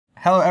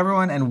Hello,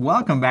 everyone, and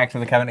welcome back to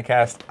the Covenant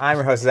Cast. I'm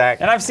your host,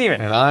 Zach. And I'm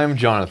Steven. And I'm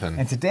Jonathan.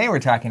 And today we're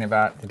talking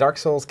about the Dark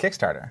Souls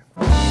Kickstarter.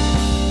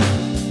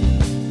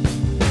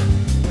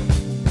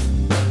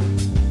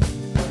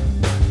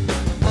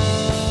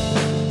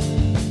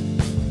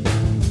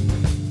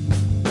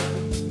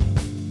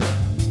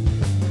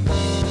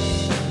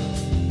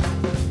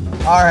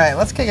 All right,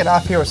 let's kick it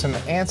off here with some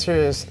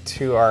answers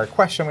to our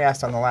question we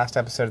asked on the last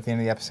episode at the end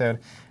of the episode.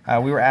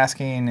 We were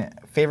asking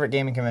favorite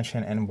gaming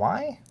convention and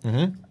why?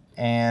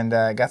 And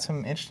got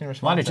some interesting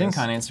responses. A lot of Gen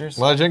Con answers.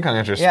 A lot of Gen Con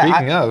answers. Yeah,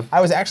 Speaking of.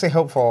 I was actually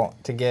hopeful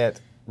to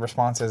get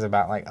responses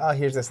about like, oh,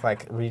 here's this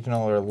like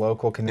regional or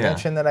local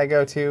convention that I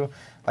go to.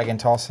 Like in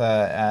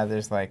Tulsa,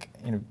 there's like,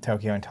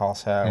 Tokyo and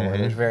Tulsa, where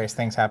there's various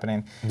things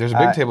happening. There's a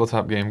big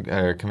tabletop game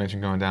convention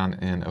going down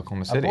in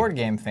Oklahoma City. A board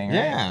game thing, right?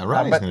 Yeah,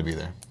 Rodney's going to be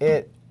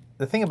there.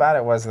 The thing about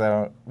it was,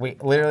 though, we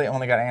literally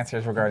only got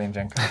answers regarding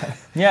Gen Con.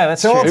 Yeah,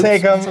 that's so true. we'll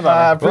take them.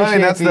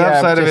 Appreciate that's the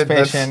upside of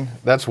participation.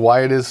 it. That's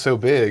why it is so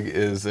big,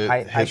 is it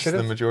hits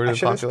the majority of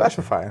the population. I should have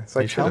specified. It's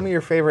like, tell me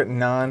your favorite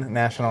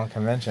non-national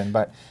convention.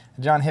 But,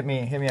 John, hit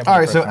me up. All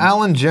right, so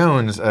Alan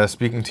Jones,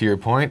 speaking to your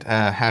point,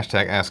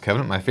 hashtag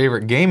AskCovenant, my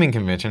favorite gaming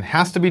convention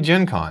has to be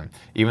Gen Con,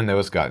 even though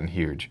it's gotten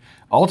huge.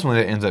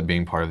 Ultimately, it ends up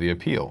being part of the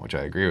appeal, which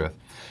I agree with.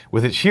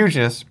 With its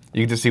hugeness,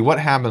 you get to see what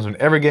happens when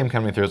every game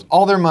company throws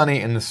all their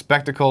money in the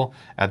spectacle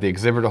at the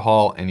exhibitor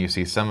hall, and you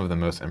see some of the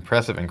most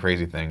impressive and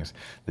crazy things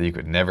that you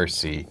could never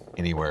see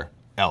anywhere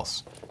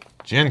else.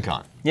 Gen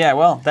Con. Yeah,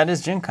 well, that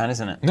is Gen Con,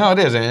 isn't it? No, it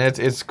is, and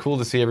it's cool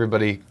to see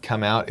everybody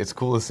come out. It's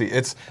cool to see.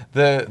 It's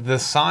the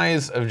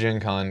size of Gen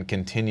Con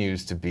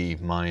continues to be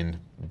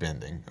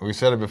mind-bending. We've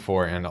said it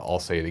before, and I'll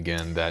say it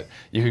again, that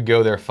you could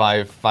go there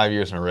five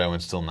years in a row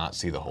and still not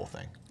see the whole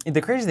thing. The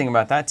crazy thing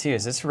about that, too,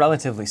 is it's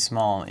relatively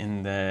small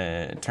in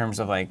the terms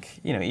of, like,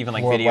 even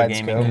like video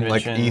gaming conventions,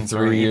 like or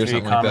E3 or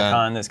something like that.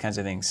 Comic-Con, those kinds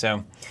of things.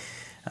 So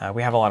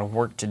we have a lot of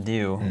work to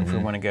do if we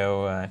want to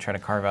go try to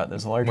carve out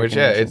those larger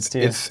conventions, too.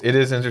 It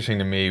is interesting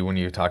to me when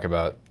you talk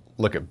about,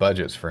 look at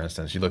budgets, for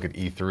instance. You look at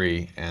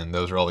E3, and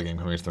those are all the game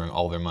companies throwing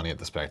all their money at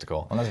the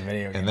spectacle. Well, those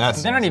video games. And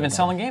they're not even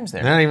selling games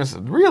there. They're not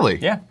even, really?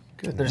 Yeah.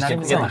 Good. They're just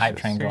getting the hype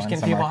train going. They're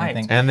just getting people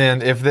hyped. And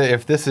then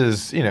if this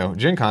is,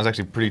 Gen Con is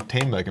actually pretty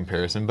tame by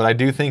comparison, but I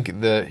do think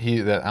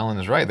that Alan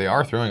is right. They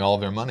are throwing all of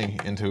their money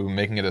into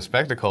making it a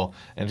spectacle,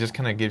 and it just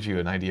kind of gives you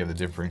an idea of the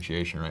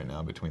differentiation right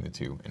now between the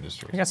two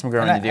industries. We got some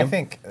growing to do. I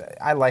think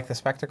I like the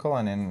spectacle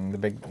and in the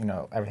big,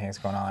 everything that's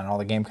going on. All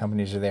the game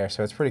companies are there,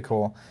 so it's pretty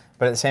cool.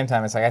 But at the same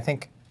time, it's like I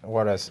think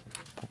what I was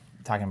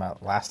talking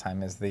about last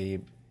time is there's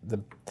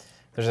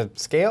a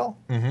scale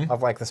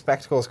of like the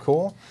spectacle is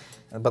cool.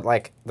 But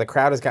like the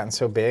crowd has gotten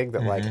so big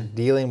that like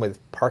dealing with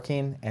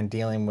parking and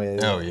dealing with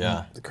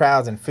the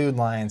crowds and food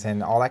lines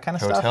and all that kind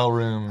of stuff,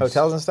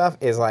 hotels and stuff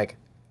is like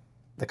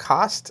the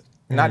cost,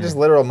 not just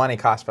literal money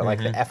cost, but like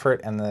the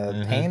effort and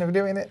the pain of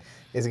doing it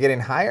is getting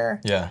higher.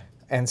 Yeah.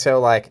 And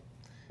so like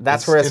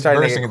that's where it's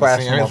starting to get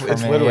questionable for me.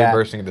 It's literally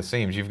bursting at the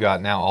seams. You've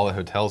got now all the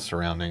hotels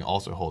surrounding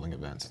also holding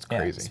events. It's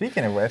crazy.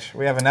 Speaking of which,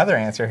 we have another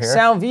answer here.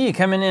 Sal V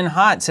coming in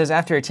hot says,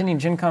 after attending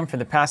Gen Con for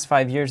the past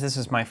 5 years, this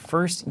is my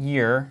first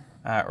year.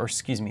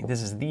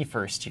 This is the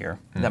first year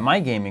that my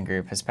gaming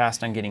group has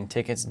passed on getting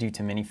tickets due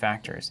to many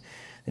factors.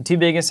 The two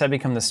biggest have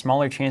become the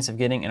smaller chance of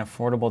getting an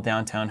affordable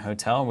downtown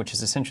hotel, which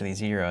is essentially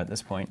zero at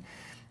this point,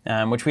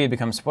 which we have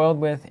become spoiled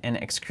with, and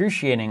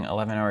excruciating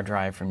 11-hour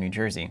drive from New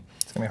Jersey.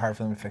 It's going to be hard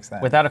for them to fix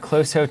that. Without a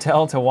close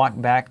hotel to walk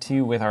back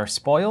to with our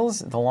spoils,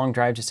 the long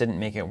drive just didn't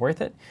make it worth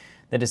it.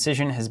 The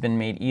decision has been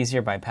made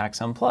easier by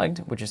PAX Unplugged,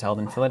 which is held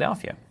in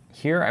Philadelphia.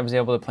 Here, I was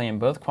able to play in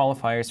both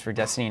qualifiers for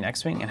Destiny and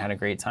X-Wing and had a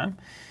great time.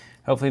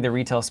 Hopefully the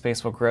retail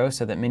space will grow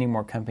so that many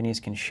more companies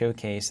can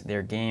showcase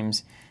their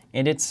games,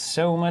 and it's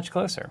so much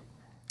closer.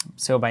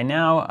 So by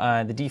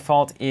now, the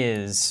default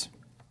is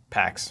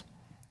PAX.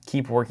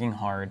 Keep working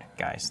hard,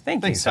 guys.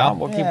 Thank you, Sal.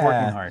 We'll keep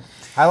working hard.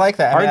 I like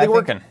that. Hardly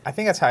working. I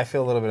think that's how I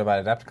feel a little bit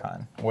about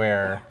Adepticon,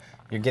 where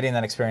you're getting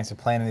that experience of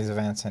playing in these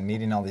events and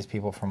meeting all these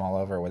people from all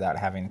over without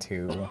having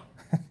to...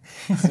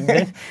 just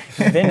get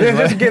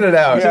it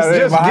out. Just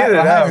get it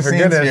out, for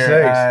goodness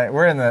sakes.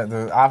 We're in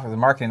the office, the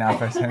marketing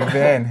office, and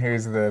Ben,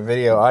 who's the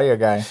video audio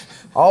guy,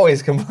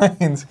 always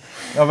complains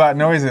about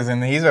noises,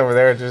 and he's over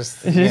there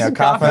just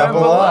coughing up a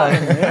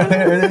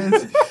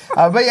lung.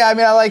 But yeah, I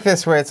mean, I like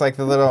this where it's like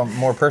the little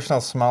more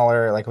personal,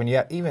 smaller, like when you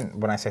have, even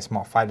when I say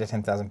small, 5,000 to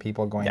 10,000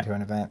 people going to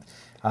an event.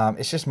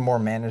 It's just more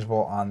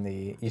manageable on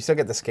you still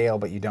get the scale,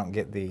 but you don't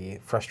get the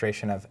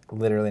frustration of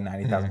literally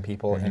 90,000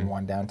 people in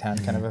one downtown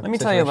kind of a Let me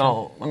tell you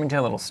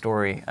a little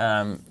story.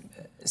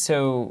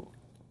 So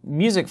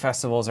music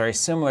festivals are a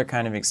similar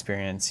kind of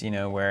experience,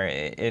 where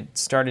it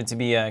started to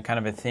be a kind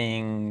of a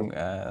thing,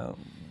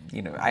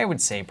 I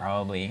would say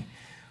probably,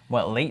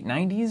 late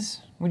 90s?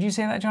 Would you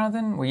say that,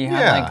 Jonathan? Where you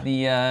had like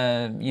the,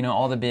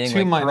 all the big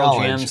Pearl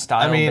Jam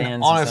style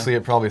bands. Honestly,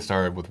 it probably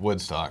started with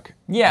Woodstock.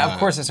 Yeah, of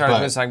course it started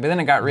with Woodstock, but then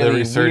it got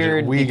really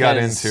weird. We got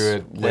into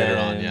it later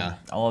on,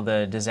 all of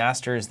the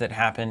disasters that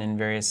happened in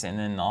various, and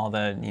then all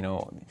the,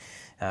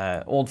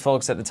 old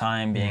folks at the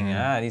time being,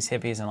 these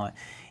hippies and all that.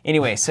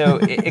 Anyway, so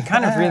it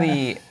kind of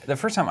really, the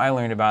first time I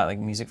learned about like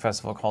music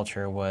festival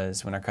culture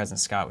was when our cousin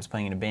Scott was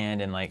playing in a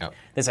band, and like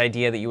this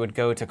idea that you would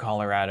go to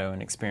Colorado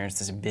and experience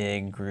this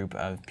big group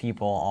of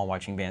people all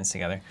watching bands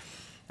together.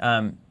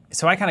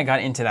 So I kind of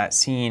got into that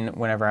scene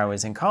whenever I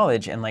was in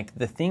college, and like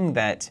the thing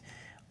that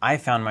I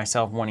found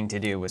myself wanting to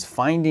do was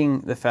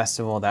finding the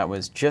festival that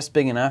was just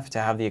big enough to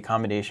have the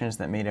accommodations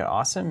that made it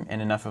awesome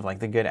and enough of like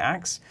the good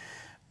acts,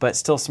 but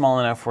still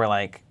small enough where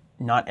like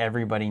not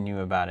everybody knew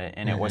about it,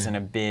 and it wasn't a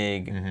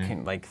big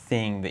like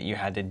thing that you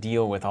had to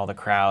deal with all the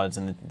crowds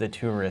and the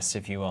tourists,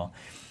 if you will.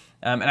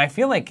 And I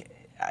feel like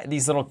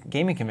these little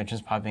gaming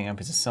conventions popping up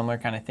is a similar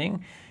kind of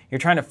thing. You're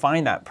trying to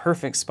find that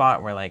perfect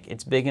spot where like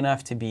it's big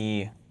enough to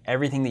be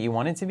everything that you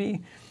want it to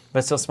be,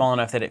 but still small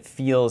enough that it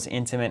feels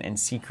intimate and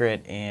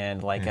secret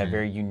and like a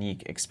very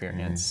unique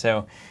experience.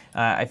 So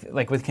I feel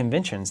like with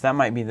conventions, that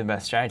might be the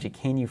best strategy.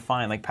 Can you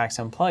find, like PAX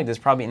Unplugged is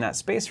probably in that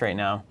space right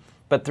now,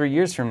 but 3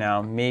 years from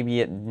now,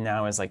 maybe it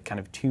now is like kind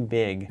of too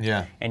big,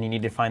 and you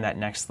need to find that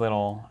next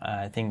little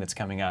thing that's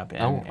coming up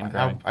and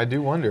growing. I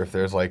do wonder if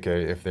there's like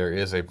if there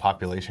is a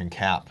population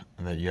cap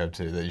that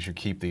you should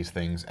keep these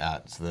things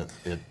at, so that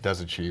it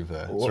does achieve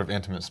the sort of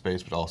intimate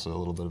space, but also a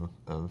little bit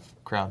of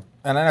crowd.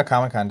 And I know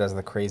Comic-Con does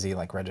the crazy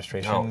like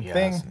registration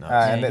thing.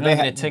 And they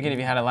get a ticket if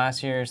you had it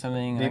last year or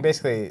something. You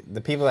basically, the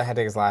people that had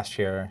tickets last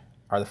year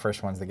are the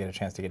first ones that get a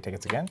chance to get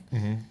tickets again.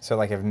 So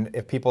like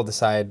if people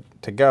decide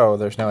to go,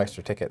 there's no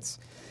extra tickets.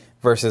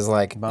 Versus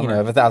like, you know,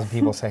 if 1,000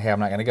 people say, hey, I'm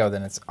not going to go,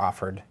 then it's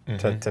offered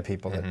to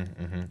people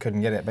that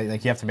couldn't get it. But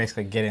like you have to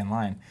basically get in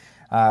line.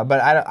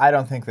 But I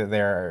don't think that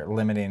they're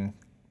limiting.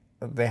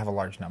 They have a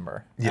large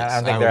number. Yes, I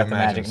don't think they're at the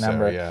magic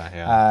number.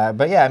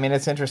 But yeah, I mean,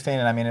 it's interesting,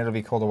 and I mean, it'll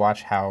be cool to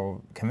watch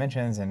how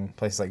conventions and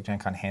places like Gen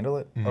Con handle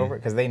it over,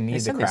 because they need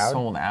the crowd. They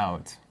sold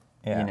out,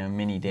 you know,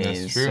 many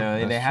days. That's true.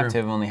 So they have to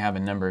only have a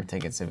number of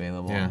tickets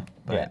available.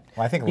 But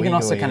well, I think you can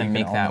also kind of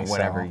make only that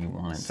whatever sell you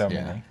want. So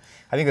many.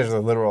 I think there's a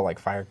literal like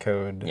fire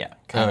code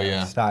kind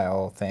of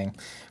style thing,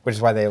 which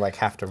is why they like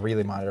have to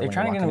really monitor. They're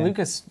trying to get a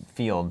Lucas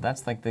Field.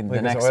 That's like the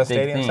next Oil big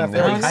Stadium thing. Stuff.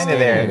 They're kind of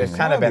there. They've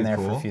kind of been there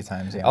cool. for a few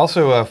times. Yeah.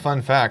 Also, a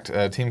fun fact: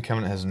 Team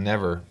Covenant has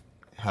never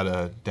had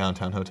a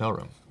downtown hotel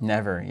room.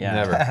 Never,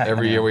 Never.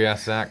 Every year we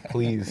ask Zach,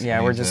 please.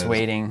 Yeah, we're just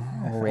waiting.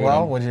 We're waiting.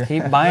 Well, would you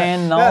keep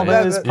buying all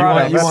those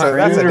products? You want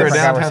that's food a or a different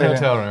downtown conversation.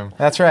 hotel room?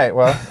 That's right.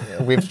 Well,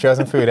 we've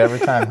chosen food every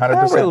time,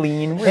 100%. We're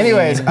lean.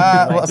 Anyways,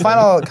 well,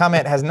 final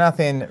comment has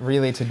nothing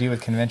really to do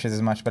with conventions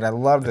as much, but I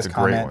love this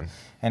comment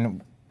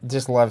and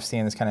just love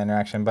seeing this kind of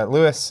interaction. But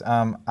Lewis,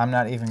 I'm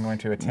not even going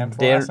to attempt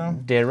to last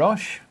one.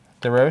 Desroches.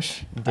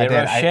 Desroches.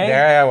 Desroches.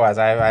 There I was.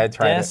 I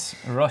tried it.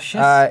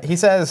 Desroches. He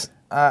says,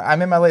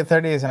 I'm in my late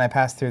 30s and I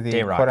passed through the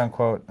Dayrock.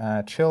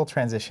 quote-unquote chill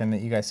transition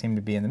that you guys seem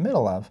to be in the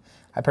middle of.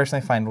 I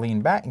personally find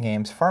lean-back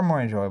games far more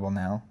enjoyable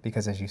now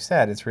because, as you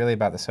said, it's really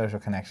about the social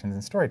connections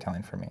and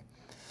storytelling for me.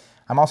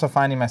 I'm also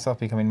finding myself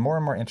becoming more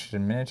and more interested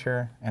in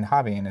miniature and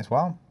hobbying as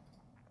well.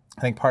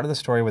 I think part of the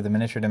story with the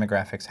miniature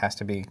demographics has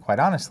to be, quite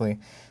honestly,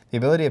 the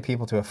ability of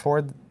people to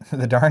afford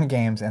the darn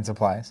games and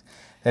supplies.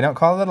 They don't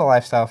call it a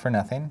lifestyle for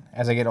nothing.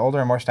 As I get older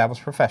and more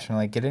established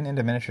professionally, getting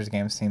into miniatures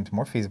games seems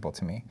more feasible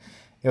to me.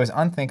 It was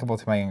unthinkable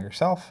to my younger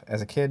self.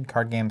 As a kid,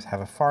 card games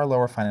have a far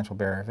lower financial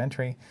barrier of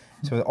entry,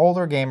 so with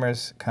older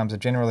gamers comes a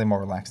generally more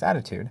relaxed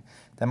attitude.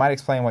 That might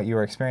explain what you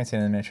are experiencing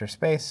in the miniature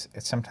space.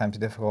 It's sometimes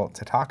difficult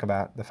to talk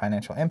about the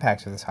financial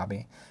impacts of this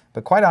hobby,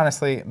 but quite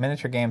honestly,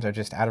 miniature games are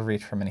just out of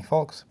reach for many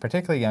folks,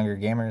 particularly younger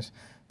gamers.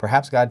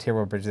 Perhaps God Tier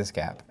will bridge this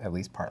gap, at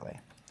least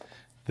partly.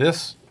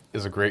 This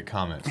is a great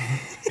comment.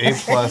 A+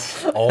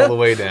 all the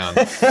way down.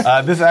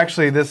 I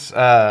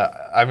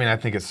mean, I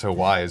think it's so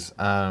wise.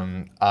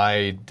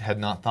 I had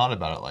not thought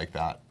about it like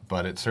that,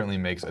 but it certainly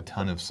makes a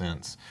ton of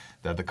sense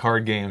that the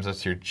card games,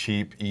 that's your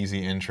cheap,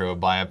 easy intro,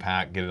 buy a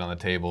pack, get it on the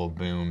table,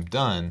 boom,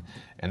 done.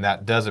 And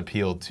that does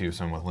appeal to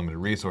someone with limited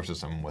resources,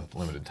 someone with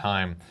limited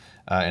time.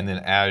 And then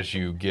as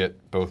you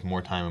get both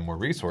more time and more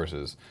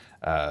resources,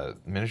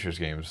 miniatures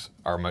games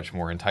are much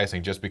more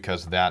enticing just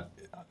because that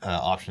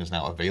option is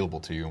now available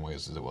to you in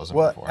ways as it wasn't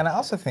before. And I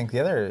also think the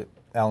other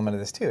element of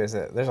this too is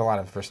that there's a lot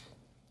of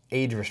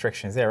age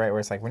restrictions there, right? Where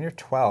it's like when you're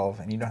 12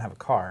 and you don't have a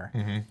car,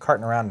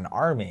 carting around an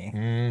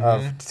army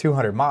of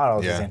 200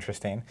 models is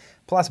interesting.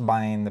 Plus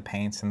buying the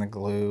paints and the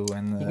glue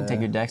and you can take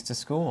your decks to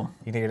school.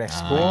 You can take your decks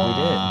to school. We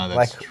did.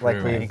 That's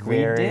Like we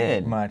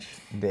very much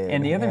did.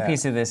 And the other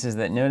piece of this is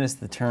that notice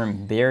the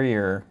term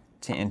barrier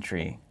to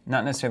entry,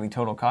 not necessarily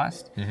total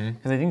cost.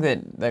 Because I think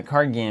that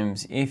card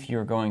games, if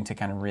you're going to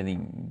kind of really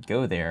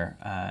go there,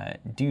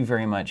 do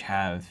very much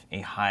have a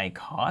high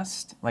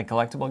cost, like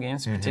collectible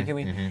games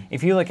particularly.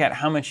 If you look at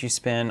how much you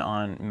spend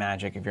on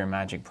Magic, if you're a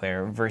Magic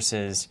player,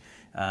 versus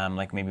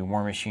like maybe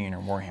War Machine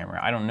or Warhammer.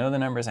 I don't know the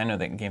numbers. I know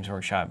that Games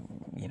Workshop,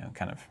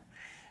 kind of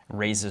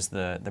raises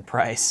the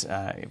price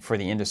for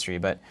the industry,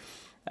 but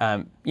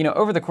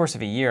over the course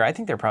of a year, I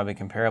think they're probably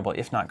comparable,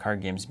 if not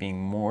card games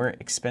being more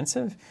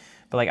expensive.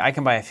 But like I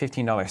can buy a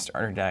 $15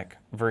 starter deck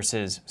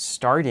versus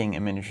starting a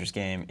miniatures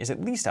game is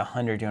at least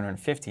 $100 to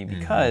 $150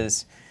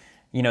 because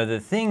you know, the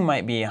thing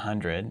might be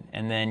 100,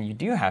 and then you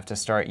do have to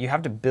start. You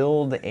have to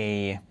build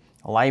a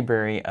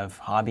library of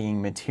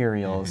hobbying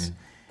materials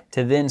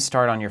to then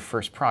start on your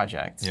first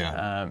project.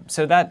 Yeah.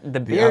 So that the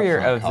barrier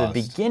upfront of cost.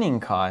 the beginning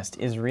cost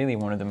is really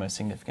one of the most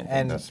significant things.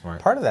 And That's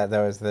smart. part of that,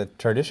 though, is the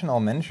traditional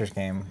miniatures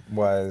game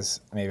was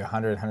maybe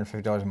 $100,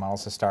 $150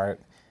 models to start,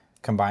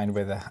 combined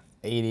with a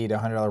 $80 to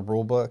 $100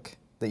 rule book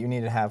that you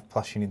need to have,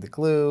 plus you need the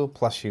glue,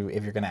 plus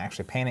if you're going to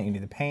actually paint it, you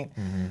need the paint,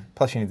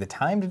 plus you need the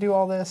time to do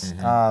all this.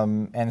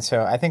 And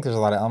so I think there's a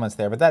lot of elements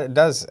there, but that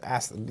does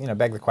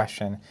beg the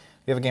question.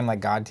 We have a game like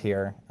God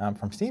Tier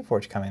from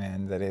Steamforged coming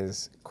in that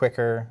is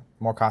quicker,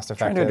 more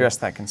cost-effective. Trying to address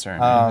that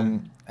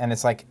concern. And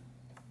it's like,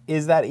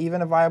 is that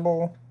even a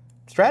viable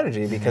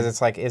strategy? Because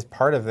it's like, is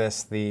part of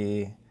this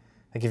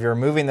like if you're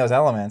removing those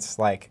elements,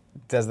 like,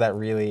 does that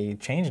really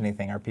change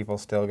anything? Are people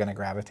still going to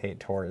gravitate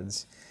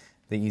towards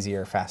the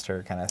easier,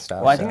 faster kind of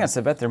stuff? Well, I think that's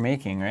the bet they're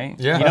making, right?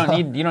 Yeah.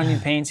 You don't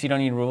need paints, you don't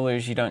need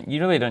rulers, you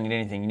really don't need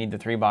anything. You need the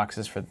 3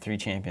 boxes for the 3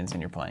 champions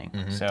and you're playing.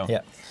 So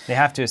they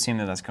have to assume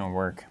that that's going to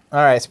work. All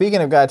right, speaking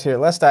of God Tier,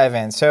 let's dive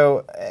in.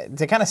 So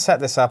to kind of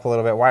set this up a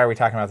little bit, why are we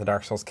talking about the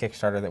Dark Souls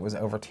Kickstarter that was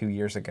over 2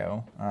 years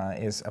ago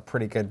is a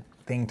pretty good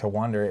thing to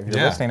wonder if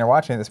you're listening or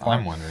watching at this point.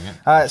 I'm wondering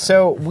it.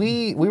 So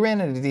we ran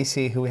into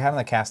DC, who we had on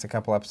the cast a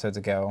couple episodes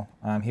ago.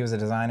 He was a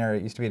designer,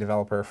 used to be a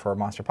developer for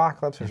Monster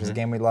Apocalypse, which was a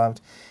game we loved.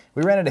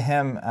 We ran into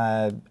him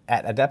at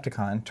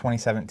Adepticon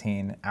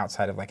 2017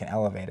 outside of like an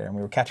elevator, and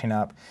we were catching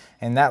up.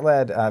 And that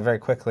led very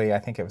quickly, I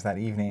think it was that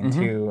evening,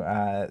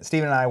 to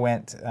Steven and I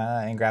went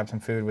and grabbed some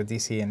food with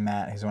DC and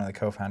Matt, who's one of the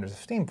co-founders of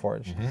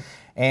Steamforged.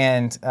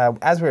 And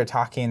as we were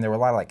talking, there were a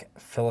lot of like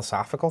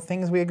philosophical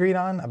things we agreed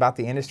on about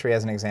the industry.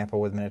 As an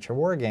example, with miniature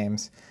war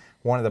games,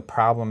 one of the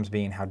problems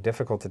being how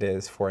difficult it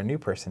is for a new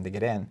person to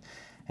get in.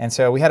 And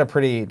so we had a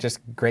pretty just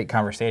great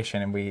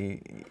conversation, and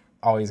we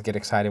always get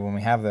excited when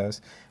we have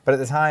those. But at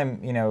the time,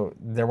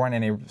 there weren't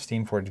any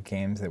Steamforged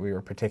games that we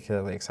were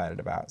particularly excited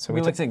about. So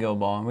we looked at Go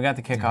Ball, and we got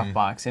the kickoff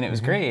box, and it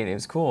was great. It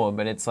was cool,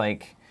 but it's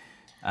like,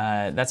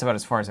 that's about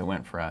as far as it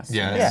went for us.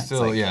 Yeah, Yeah.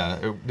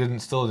 it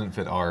still didn't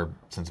fit our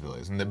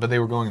sensibilities, but they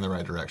were going in the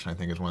right direction. I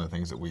think is one of the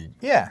things that we.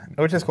 Yeah,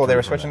 which is cool. They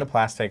were switching to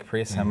plastic,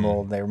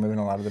 pre-assembled. They were moving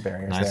a lot of the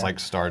barriers. Nice, there. like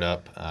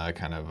startup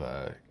kind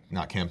of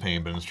not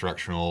campaign, but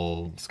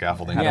instructional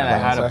scaffolding.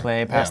 How to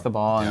play, pass the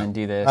ball, and then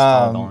do this,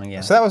 follow along.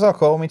 Yeah. So that was all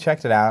cool, and we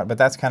checked it out. But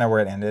that's kind of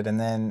where it ended. And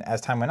then as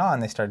time went on,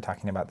 they started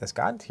talking about this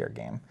God Tier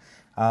game,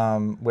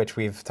 which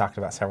we've talked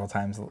about several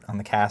times on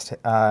the cast.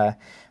 But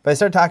they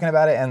started talking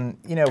about it, and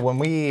when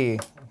we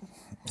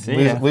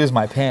lose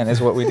my pen is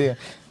what we do.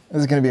 This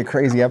is going to be a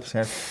crazy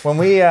episode. When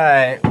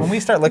we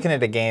start looking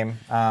at a game,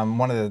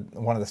 one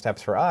of the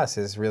steps for us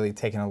is really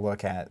taking a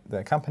look at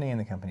the company and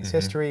the company's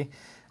history,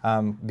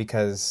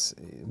 because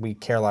we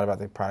care a lot about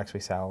the products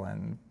we sell,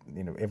 and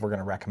if we're going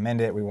to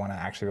recommend it, we want to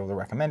actually be able to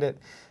recommend it.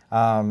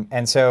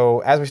 And so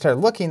as we started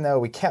looking, though,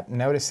 we kept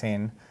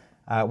noticing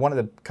one of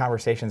the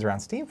conversations around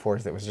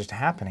Steamforged that was just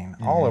happening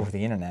all over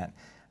the internet.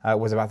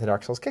 Was about the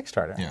Dark Souls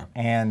Kickstarter. Yeah.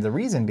 And the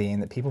reason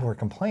being that people were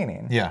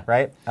complaining. Yeah.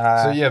 Right?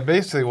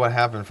 Basically what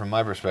happened from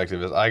my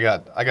perspective is I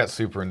got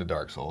super into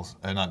Dark Souls,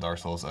 not Dark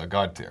Souls,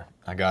 God Tier.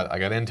 I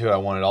got into it. I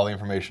wanted all the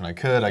information I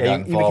could. I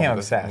got involved you became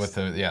obsessed. with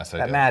the yes, I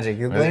that did. magic.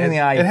 You gleam in the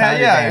eye. It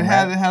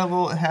had a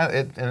little,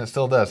 and it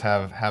still does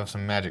have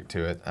some magic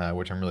to it,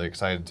 which I'm really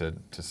excited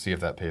to see if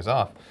that pays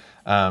off.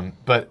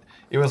 But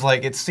it was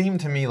like, it seemed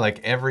to me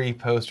like every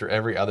post or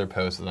every other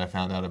post that I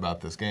found out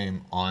about this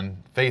game on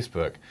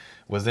Facebook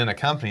was then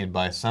accompanied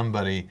by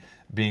somebody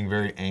being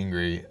very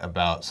angry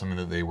about something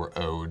that they were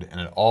owed, and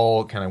it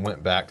all kind of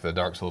went back to the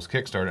Dark Souls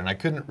Kickstarter, and I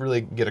couldn't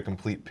really get a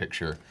complete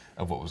picture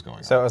of what was going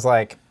on. So it was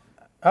like,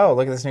 oh,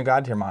 look at this new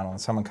God Tier model, and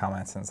someone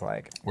comments and it's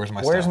like, Where's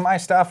my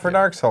stuff for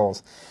Dark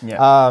Souls?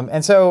 Yeah.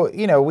 And so,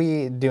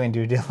 we doing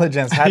due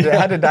diligence had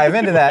to dive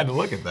into that. Had to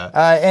look at that.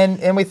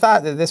 And we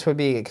thought that this would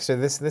be, so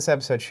this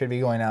episode should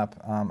be going up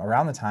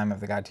around the time of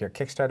the God Tier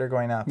Kickstarter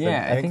going up.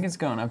 Yeah, I think it's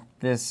going up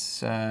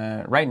this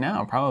right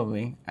now,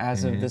 probably,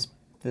 as of this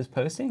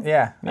posting.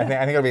 Yeah, I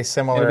think it'll be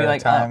similar It'll be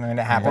like time up, when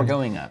it happened. or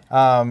going up.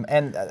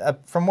 And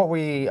from what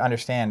we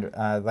understand,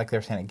 like they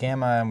were saying at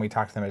Gamma, and we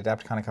talked to them at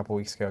Adepticon a couple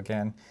weeks ago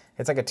again,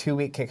 it's like a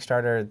 2-week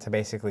Kickstarter to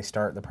basically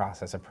start the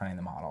process of printing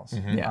the models.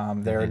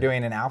 They're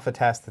doing an alpha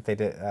test that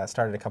they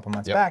started a couple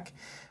months back,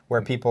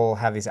 where people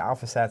have these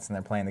alpha sets and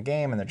they're playing the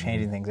game and they're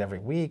changing things every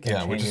week.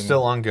 Yeah, which is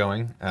still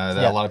ongoing.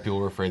 A lot of people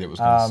were afraid it was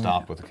going to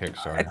stop with the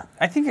Kickstarter.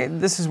 I think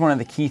this is one of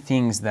the key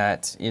things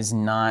that is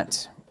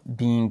not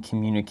being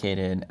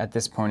communicated at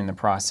this point in the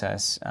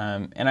process.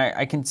 And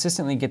I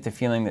consistently get the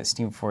feeling that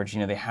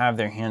Steamforged, they have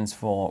their hands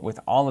full with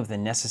all of the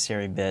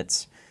necessary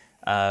bits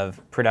of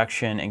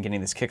production and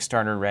getting this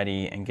Kickstarter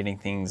ready and getting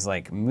things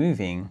like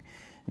moving,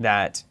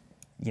 that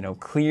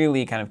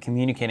clearly kind of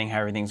communicating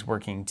how everything's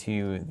working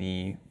to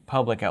the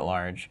public at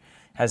large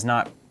has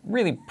not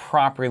really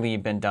properly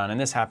been done. And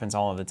this happens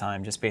all of the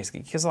time, just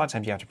basically because a lot of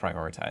times you have to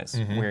prioritize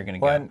where you're going to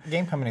go. And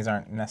game companies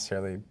aren't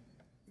necessarily,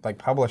 like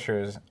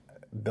publishers,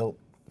 built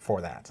for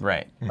that.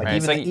 Right. Like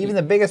right. even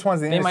the biggest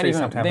ones in the industry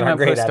sometimes they aren't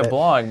might great post at a it.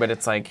 blog, but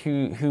it's like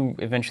who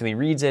eventually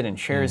reads it and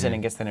shares it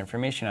and gets that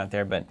information out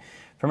there. But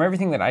from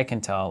everything that I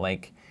can tell,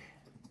 like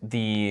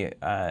this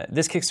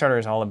Kickstarter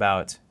is all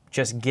about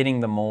just getting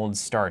the molds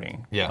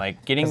starting,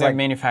 like getting the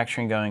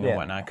manufacturing going and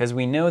whatnot, because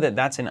we know that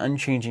that's an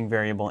unchanging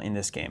variable in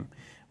this game.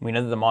 We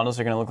know that the models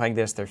are going to look like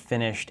this, they're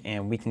finished,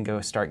 and we can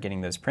go start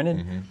getting those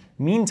printed.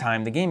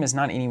 Meantime, the game is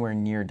not anywhere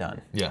near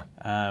done. Yeah.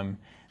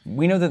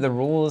 We know that the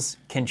rules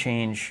can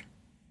change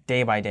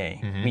day by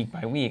day, week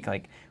by week.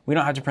 Like, we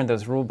don't have to print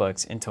those rule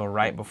books until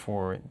right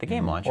before the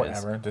game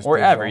launches. Or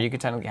ever. You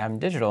could technically have them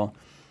digital.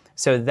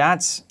 So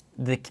that's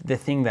the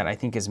thing that I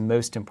think is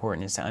most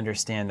important, is to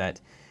understand that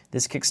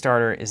this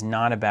Kickstarter is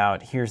not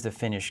about, here's the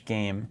finished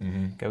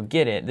game, go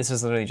get it. This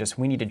is literally just,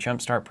 we need to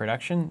jumpstart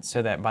production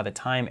so that by the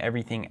time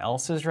everything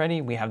else is ready,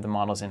 we have the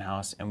models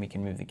in-house and we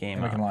can move the game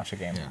out. We can launch the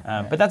game.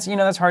 But that's,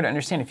 that's hard to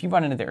understand. If you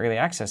bought into the early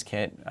access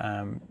kit,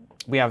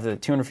 we have the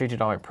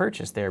 $250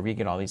 purchase there where you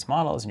get all these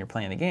models and you're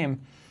playing the game.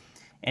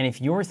 And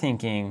if you're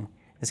thinking,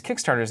 this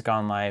Kickstarter's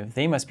gone live,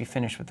 they must be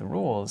finished with the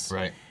rules.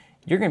 Right.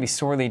 You're going to be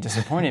sorely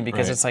disappointed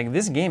because it's like,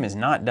 this game is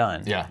not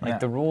done. Yeah.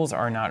 Like the rules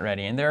are not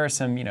ready. And there are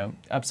some,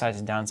 upsides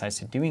and downsides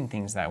to doing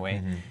things that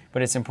way.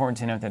 But it's important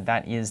to note that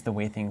that is the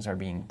way things are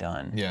being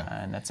done.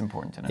 Yeah. And that's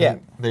important to know. Yeah.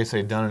 They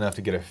say done enough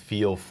to get a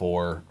feel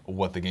for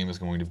what the game is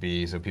going to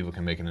be so people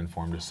can make an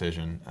informed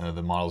decision.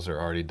 The models are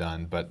already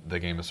done, but the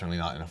game is certainly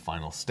not in a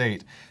final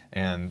state.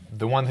 And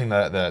the one thing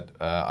that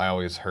I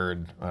always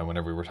heard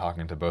whenever we were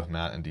talking to both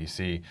Matt and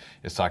DC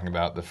is talking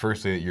about the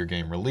first day that your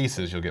game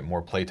releases, you'll get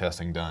more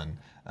playtesting done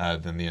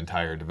than the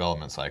entire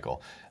development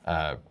cycle.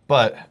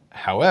 But,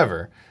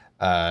 however,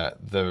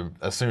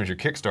 as soon as your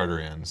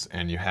Kickstarter ends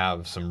and you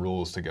have some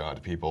rules to go out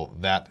to people,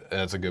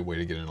 that's a good way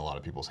to get in a lot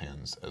of people's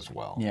hands as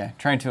well. Yeah,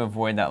 trying to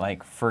avoid that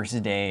like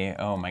first day,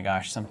 oh my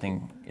gosh,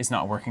 something is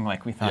not working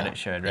like we thought it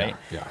should, right?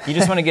 Yeah. You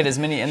just want to get as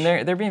many, and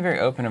they're being very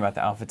open about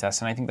the alpha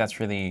test, and I think that's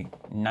really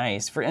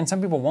nice. And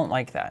some people won't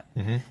like that.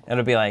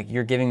 It'll be like,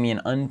 you're giving me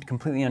an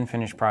completely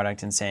unfinished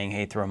product and saying,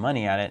 hey, throw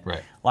money at it. Right.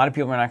 A lot of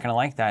people are not going to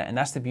like that, and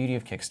that's the beauty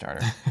of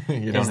Kickstarter.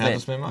 You don't have to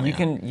spend money.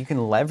 You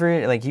can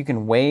leverage, like you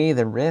can weigh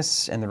the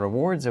risks and the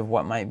rewards of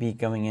what might be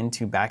going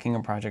into backing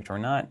a project or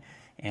not,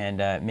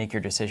 and make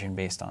your decision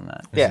based on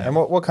that. Yeah, and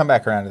we'll come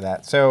back around to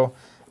that. So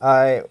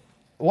I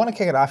want to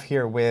kick it off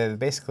here with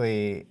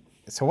basically,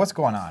 so what's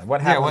going on?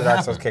 What happened with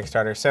Dark Souls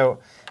Kickstarter? So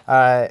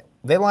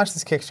they launched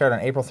this Kickstarter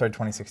on April 3rd,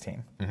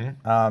 2016,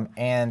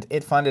 and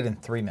it funded in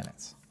 3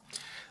 minutes.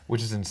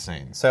 Which is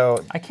insane.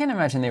 So I can't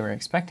imagine they were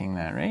expecting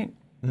that, right?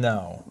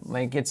 No.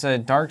 Like, it's a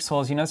Dark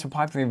Souls, it's a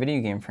popular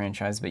video game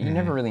franchise, but you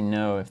never really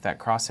know if that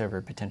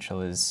crossover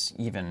potential is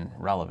even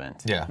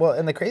relevant. Yeah. Well,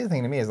 and the crazy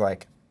thing to me is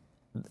like,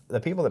 the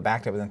people that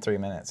backed it within 3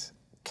 minutes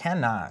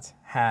cannot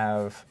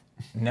have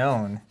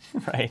known.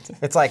 Right.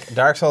 It's like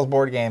Dark Souls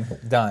board game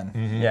done.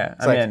 Yeah,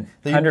 It's like,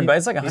 $100.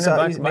 It's like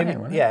 $100 maybe,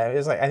 wasn't it? yeah, it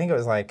was like, I think it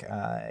was like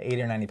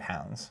 80 or 90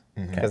 pounds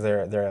because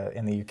they're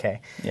in the UK.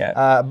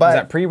 Yeah. But is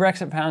that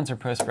pre-Brexit pounds or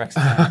post-Brexit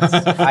pounds?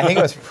 I think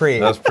it was pre.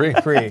 That was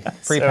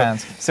pre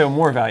pounds. So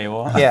more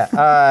valuable.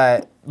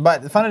 Yeah,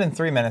 but funded in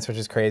 3 minutes, which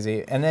is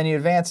crazy. And then you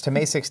advance to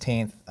May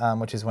 16th,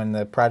 which is when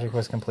the project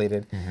was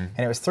completed, and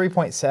it was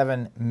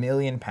 3.7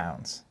 million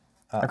pounds.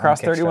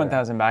 Across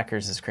 31,000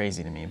 backers is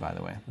crazy to me, by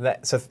the way.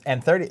 That's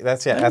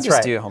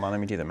right. Hold on, let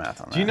me do the math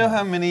on that. Do you know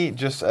how many,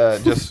 just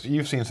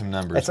you've seen some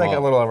numbers. It's like a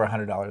little over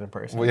 $100 a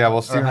person. Well, yeah,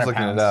 well, Steven's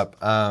looking it up.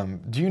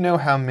 Do you know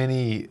how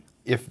many,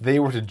 if they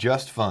were to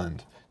just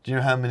fund, do you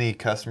know how many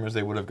customers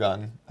they would have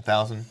gotten?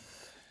 1,000?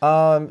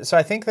 So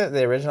I think that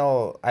the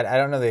original, I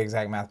don't know the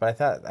exact math,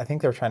 but I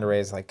think they were trying to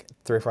raise like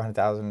 300,000 or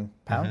 400,000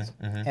 pounds.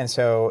 And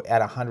so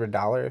at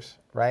 $100,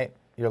 right,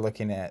 you're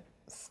looking at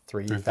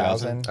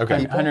 3,000. Okay.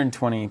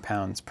 120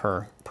 pounds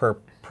per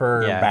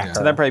backer.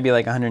 So that'd probably be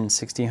like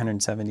 160,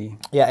 170.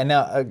 Yeah, and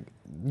now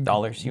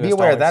dollars. Be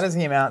aware that is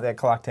the amount that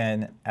clocked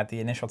in at the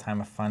initial time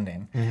of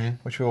funding,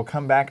 which we will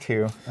come back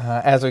to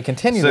as we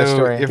continue the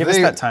story. If Give us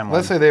that timeline.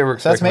 Let's say they were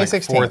expecting May like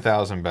 16th.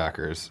 4,000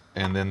 backers,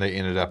 and then they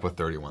ended up with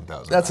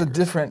 31,000. That's a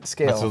different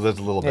scale. So that's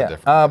a little bit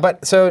different.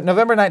 But so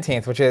November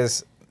 19th, which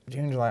is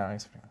June, July,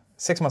 August,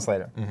 6 months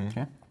later,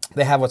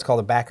 they have what's called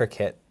a backer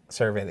kit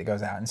survey that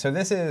goes out. And so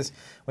this is,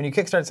 when you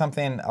kickstart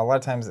something, a lot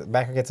of times the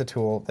backer kit's a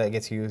tool that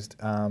gets used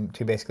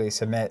to basically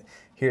submit,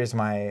 here's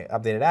my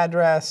updated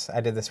address.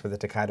 I did this with the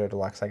Tokaido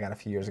Deluxe I got a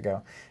few years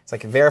ago. It's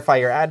like, verify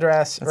your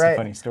address, That's right? a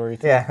funny story,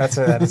 too. Yeah, that's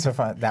a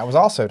fun. That was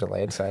also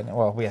delayed, so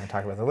well, we haven't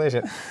talked about the delays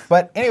yet.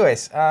 But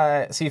anyways,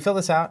 so you fill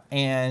this out,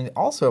 and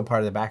also part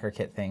of the backer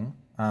kit thing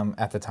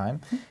at the time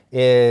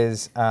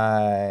is,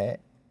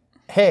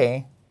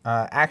 hey,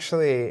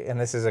 actually, and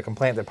this is a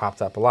complaint that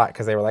popped up a lot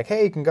because they were like,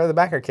 hey, you can go to the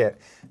backer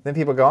kit. Then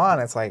people go on,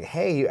 it's like,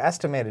 hey, you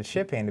estimated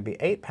shipping to be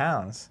 8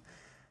 pounds,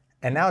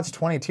 and now it's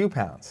 22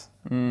 pounds.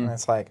 And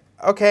it's like,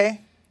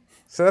 okay,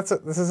 So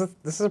this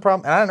is a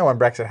problem, and I don't know when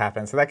Brexit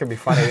happened, so that could be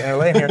funny and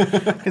late here.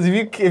 Because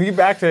if you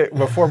backed it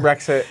before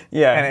Brexit,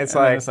 and it's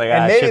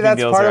and maybe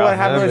that's part of what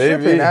happened with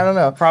shipping. I don't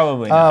know.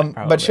 Probably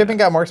not. But shipping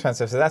got more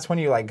expensive, so that's when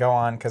you like go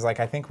on because like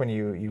I think when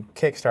you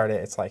kickstart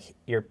it, it's like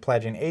you're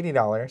pledging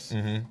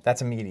 $80.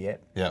 That's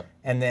immediate. Yep.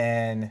 And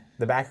then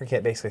the backer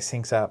kit basically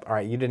syncs up. All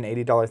right, you did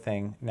an $80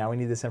 thing. Now we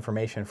need this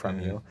information from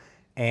you,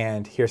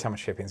 and here's how much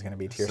shipping is going to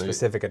be to your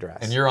specific address.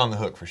 And you're on the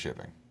hook for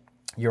shipping.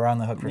 You're on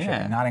the hook for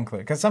shipping, not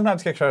included. Because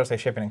sometimes Kickstarter say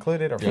shipping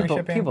included or free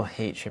shipping. People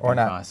hate shipping or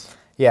not. Costs.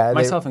 Yeah,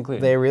 myself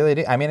included. They really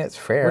do. I mean, it's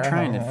fair. We're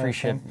trying to free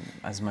ship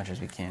as much as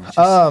we can. It's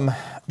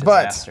just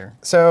disaster.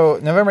 But so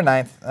November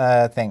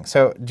 9th thing.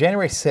 So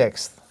January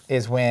 6th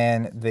is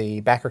when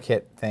the backer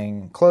kit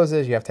thing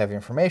closes. You have to have your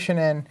information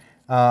in.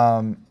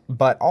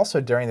 But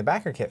also during the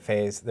backer kit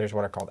phase, there's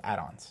what are called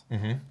add-ons.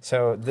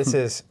 So this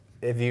is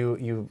if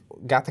you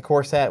got the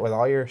core set with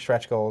all your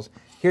stretch goals.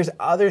 Here's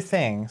other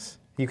things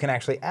you can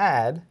actually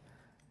add.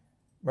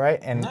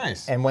 Right, and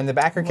and when the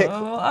backer kit, a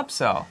little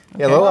upsell.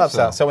 Yeah, a little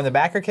upsell. So when the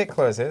backer kit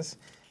closes,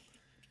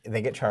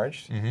 they get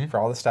charged for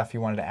all the stuff you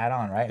wanted to add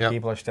on, right? Yep.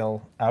 People are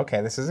still okay.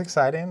 This is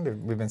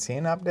exciting. We've been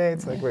seeing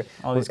updates, like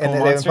all these cool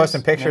and they've been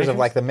posting pictures of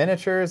like the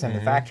miniatures and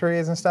the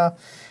factories and stuff.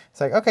 It's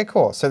like okay,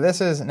 cool. So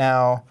this is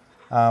now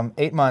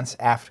 8 months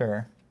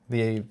after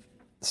the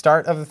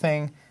start of the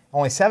thing,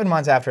 only 7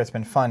 months after it's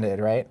been funded,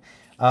 right?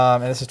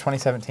 And this is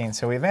 2017.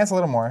 So we advanced a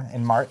little more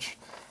in March.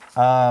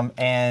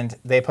 And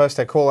they post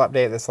a cool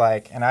update that's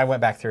like, and I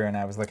went back through and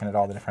I was looking at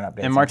all the different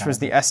updates. And March was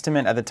the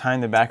estimate at the time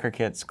the backer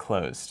kits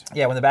closed.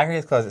 Yeah, when the backer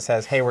kits closed, it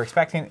says, hey, we're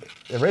expecting,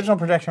 the original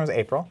projection was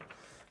April,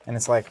 and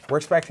it's like, we're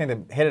expecting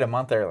to hit it a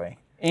month early.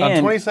 On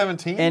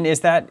 2017? And is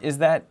that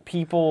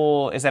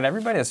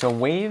everybody? So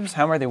waves?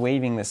 How are they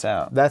waving this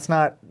out? That's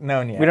not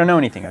known yet. We don't know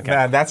anything, okay.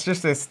 No, that's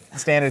just a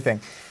standard thing.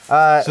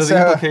 So the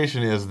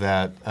implication is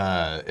that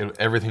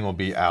everything will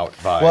be out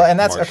by well, and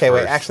that's, March okay, 1st,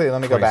 wait, actually,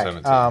 let me go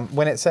back.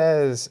 When it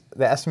says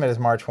the estimate is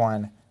March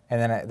 1, and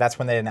then that's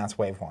when they announce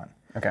wave 1.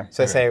 Okay.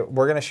 So they say,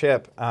 we're going to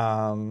ship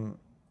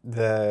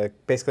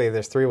basically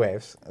there's 3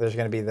 waves. There's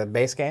going to be the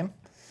base game.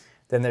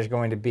 Then there's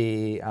going to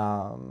be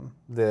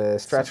the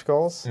stretch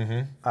goals,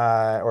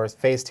 or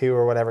phase 2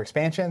 or whatever,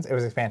 expansions. It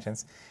was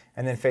expansions.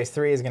 And then phase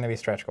 3 is going to be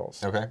stretch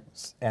goals. Okay.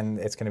 And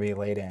it's going to be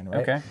laid in,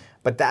 right? Okay.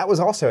 But that was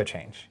also a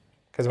change.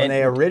 Because when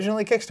they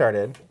originally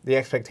kickstarted, the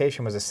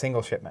expectation was a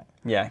single shipment.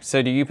 Yeah.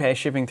 So do you pay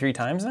shipping 3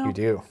 times now? You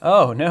do.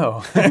 Oh,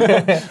 no.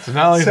 So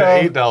not only is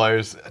it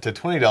 $8 to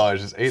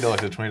 $20, it's $8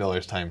 to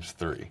 $20 times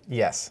 3.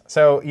 Yes.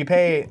 So you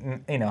pay,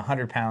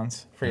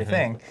 £100 for your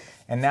thing,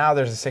 and now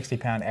there's a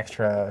 £60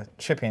 extra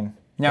shipping.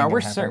 Now,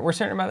 we're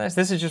certain about this?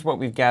 This is just what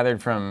we've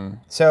gathered from...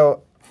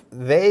 So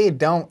they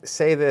don't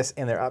say this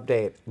in their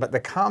update, but the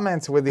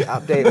comments with the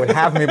update would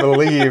have me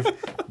believe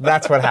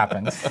that's what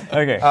happens.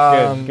 Okay,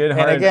 good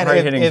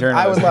hard-hitting journalism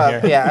I would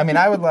love, here.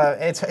 I would love,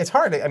 it's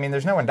hard,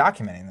 there's no one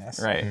documenting this.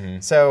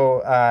 Right.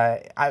 So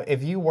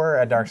if you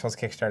were a Dark Souls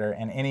Kickstarter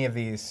and any of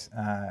these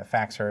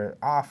facts are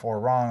off or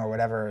wrong or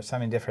whatever, or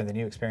something different than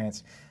you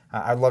experienced,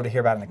 I'd love to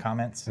hear about it in the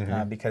comments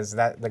because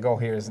the goal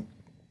here is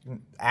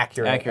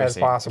accurate as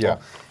possible. Yeah.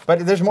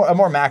 But there's a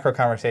more macro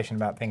conversation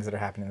about things that are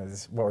happening. This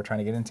is what we're trying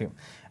to get into.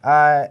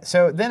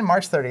 So then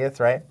March 30th,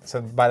 right? So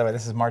by the way,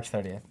 this is March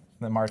 30th.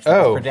 The March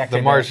that was projected.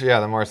 The March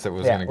that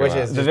was going to go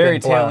out. The very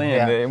tail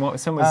end.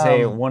 Some would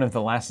say one of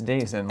the last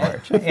days in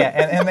March.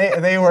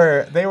 And they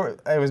were.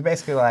 It was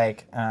basically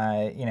like,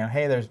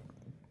 hey, there's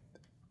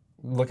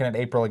looking at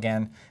April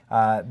again.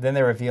 Then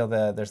they reveal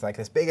there's like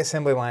this big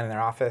assembly line in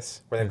their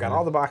office where they've got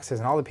all the boxes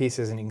and all the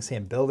pieces, and you can see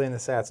them building the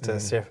sets to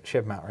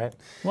ship them out, right?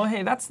 Well,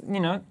 hey, that's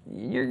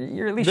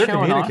you're at least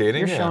showing off.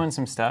 You're showing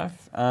some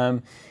stuff,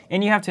 and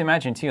you have to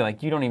imagine too,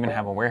 like you don't even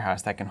have a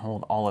warehouse that can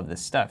hold all of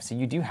this stuff, so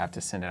you do have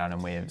to send it out in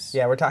waves.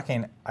 Yeah, we're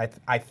talking.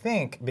 I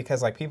think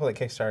because like people that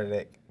kickstarted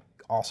it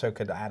also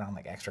could add on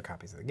like extra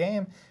copies of the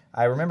game.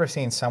 I remember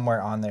seeing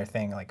somewhere on their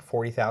thing like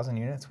 40,000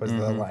 units was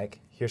the like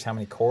here's how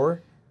many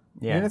core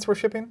units we're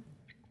shipping,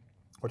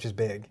 which is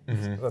big.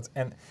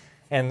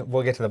 And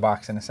we'll get to the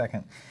box in a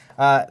second.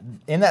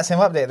 In that same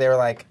update, they were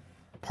like,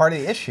 part of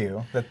the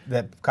issue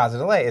that caused a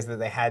delay is that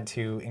they had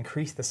to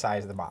increase the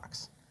size of the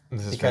box.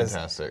 This is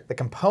fantastic. The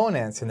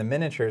components and the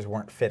miniatures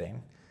weren't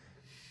fitting.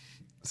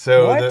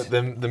 So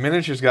the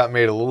miniatures got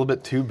made a little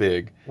bit too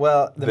big.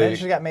 Well, the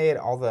miniatures got made,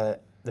 all the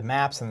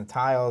maps and the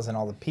tiles and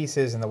all the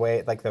pieces and the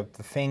way, like the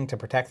thing to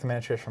protect the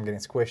miniatures from getting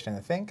squished in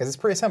the thing, because it's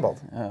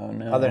pre-assembled. Oh,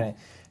 no.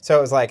 So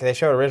it was like, they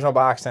showed original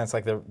box, and it's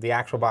like the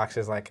actual box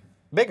is like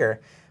bigger,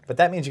 but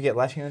that means you get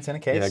less units in a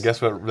case. Yeah,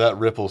 guess what? That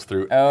ripples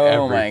through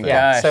everything. My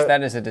gosh,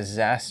 that is a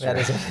disaster.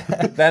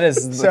 That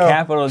is the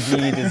capital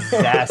D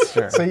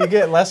disaster. So you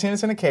get less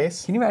units in a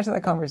case. Can you imagine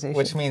that conversation?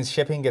 Which means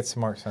shipping gets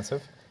more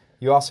expensive.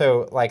 You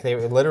also, like, they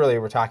literally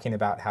were talking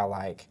about how,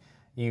 like,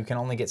 you can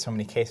only get so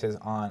many cases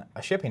on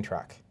a shipping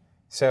truck.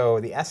 So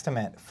the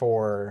estimate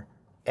for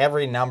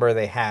every number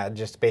they had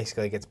just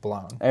basically gets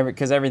blown.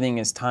 Because everything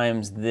is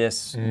times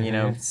this,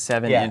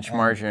 7-inch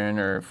margin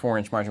or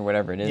 4-inch margin,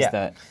 whatever it is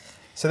that.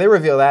 So they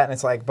reveal that, and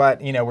it's like,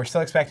 but we're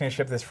still expecting to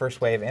ship this first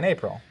wave in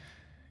April.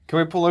 Can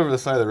we pull over the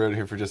side of the road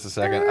here for just a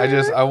second?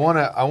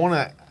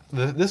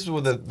 This is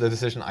what the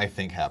decision I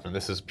think happened.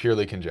 This is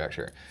purely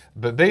conjecture.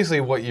 But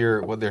basically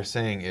what they're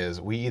saying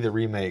is we either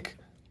remake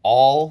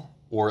all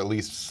or at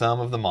least some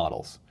of the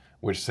models,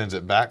 which sends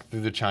it back through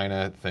the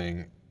China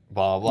thing,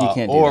 blah, blah, You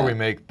can't do or that. we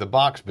make the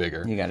box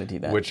bigger. You got to do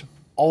that. Which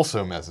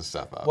also messes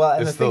stuff up. Well,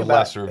 and it's the thing the about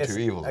lesser of two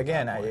evils.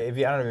 Again, I don't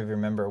know if you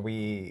remember,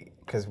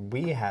 because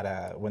we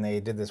had when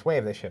they did this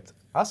wave, they shipped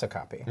us a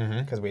copy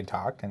because we had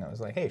talked, and it was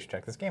like, hey, you should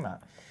check this game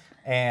out.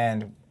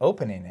 And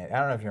opening it, I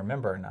don't know if you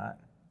remember or not,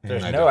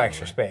 there's no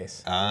extra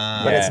space.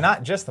 But it's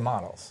not just the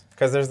models,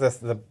 because there's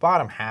the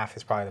bottom half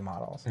is probably the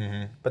models.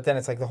 But then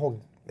it's like the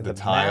whole the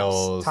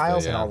tiles,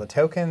 and all the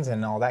tokens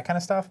and all that kind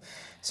of stuff.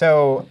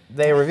 So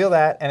they reveal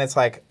that, and it's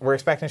like, we're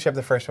expecting to ship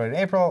the first one in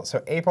April,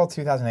 so April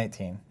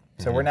 2018.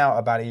 So we're now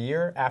about a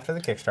year after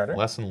the Kickstarter.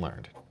 Lesson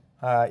learned.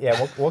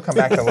 Yeah, we'll come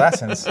back to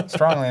lessons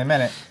strongly in a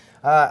minute.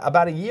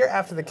 About a year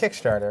after the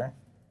Kickstarter,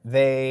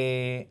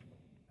 they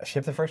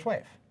shipped the first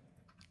wave.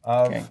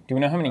 Okay. Do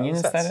we know how many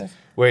units that is?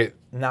 Wait,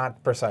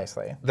 Not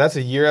precisely. that's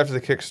a year after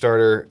the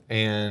Kickstarter,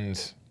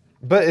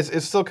 but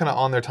it's still kind of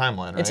on their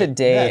timeline, right? It's a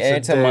day. Yeah,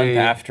 it's a month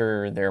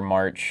after their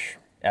March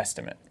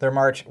estimate. Their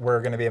March, we're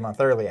going to be a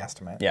month early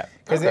estimate. Yeah.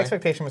 Because the Okay.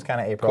 expectation was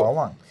kind of April all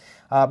along.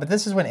 But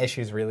this is when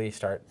issues really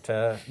start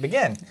to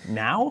begin.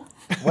 Now?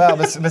 Well,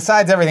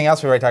 besides everything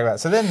else we already talked about.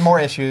 So then more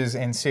issues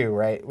ensue,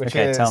 right? Which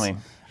Okay, is, tell me.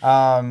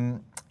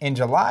 In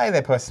July,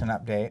 they posted an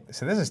update.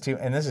 So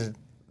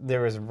there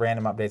was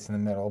random updates in the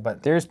middle,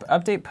 but There's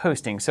update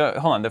posting. So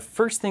hold on. The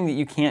first thing that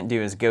you can't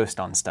do is ghost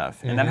on stuff.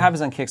 And that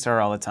happens on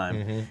Kickstarter all the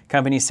time.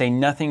 Companies say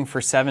nothing for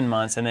 7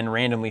 months and then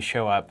randomly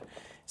show up.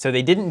 So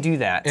they didn't do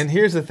that. And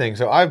here's the thing.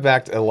 So I've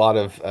backed a lot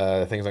of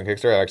things on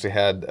Kickstarter. I've actually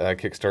had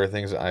Kickstarter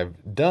things that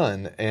I've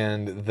done.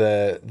 And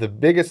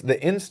the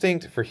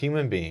instinct for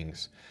human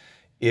beings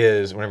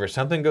is whenever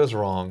something goes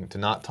wrong to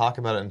not talk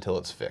about it until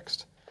it's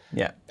fixed.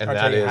 Yeah. And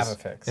Until that you is have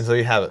it fixed. Until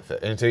you have it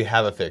fixed. Until you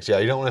have it fixed. Yeah,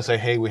 you don't want to say,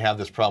 hey, we have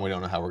this problem, we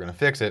don't know how we're going to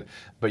fix it.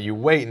 But you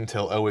wait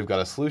until, oh, we've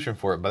got a solution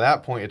for it. By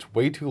that point, it's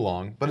way too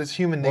long, but it's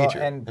human nature.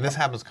 And this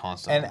happens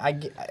constantly. And I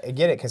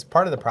get it, because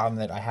part of the problem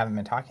that I haven't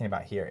been talking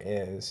about here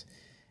is,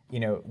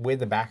 with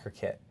the backer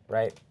kit,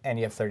 right? And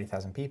you have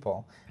 30,000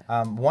 people.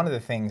 One of the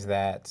things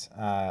that,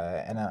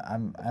 and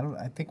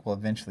I think we'll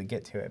eventually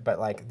get to it, but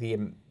like the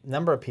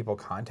number of people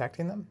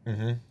contacting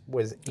them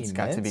was immense. It's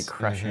got to be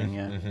crushing,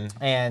 yeah.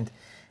 And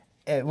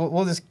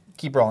we'll just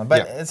keep rolling.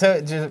 But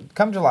so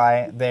come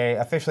July, they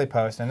officially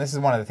post, and this is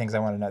one of the things I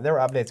want to know. There were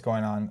updates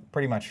going on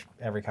pretty much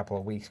every couple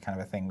of weeks, kind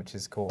of a thing, which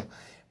is cool.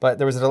 But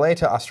there was a delay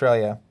to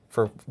Australia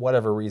for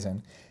whatever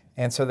reason,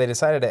 and so they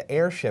decided to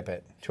airship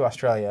it to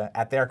Australia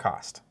at their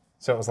cost.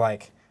 So it was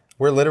like,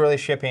 we're literally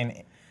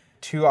shipping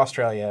to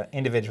Australia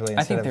individually I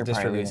instead think of they're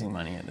probably distributing. losing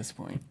money at this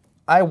point.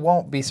 I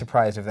won't be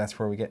surprised if that's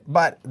where we get.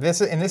 But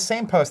in this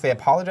same post, they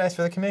apologized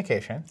for the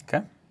communication.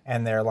 Okay.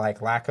 And their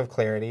lack of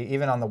clarity,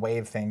 even on the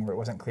wave thing where it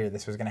wasn't clear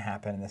this was going to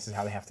happen and this is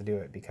how they have to do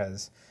it,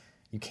 because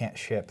you can't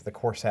ship the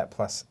core set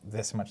plus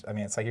this much. I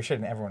mean, it's like you're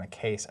shipping everyone a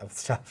case of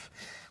stuff,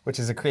 which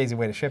is a crazy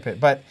way to ship it.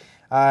 But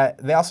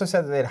they also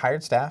said that they had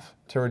hired staff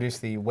to reduce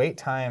the wait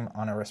time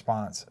on a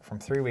response from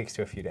 3 weeks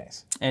to a few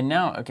days. And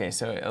now, okay,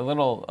 so a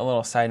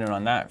little side note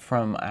on that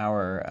from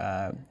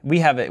our, we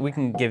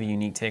can give a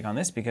unique take on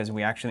this because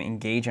we actually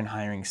engage in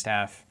hiring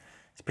staff,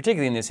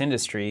 particularly in this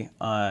industry,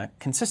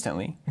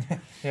 consistently.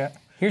 Yeah.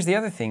 Here's the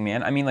other thing,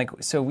 man. I mean,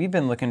 so we've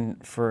been looking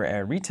for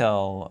a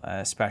retail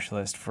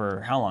specialist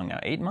for how long now?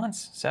 8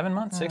 months? 7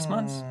 months? 6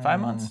 months? 5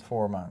 months?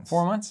 4 months.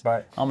 4 months?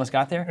 But almost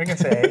got there. we can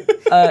say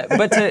 8.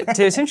 But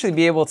to essentially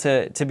be able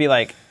to be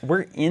like,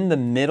 we're in the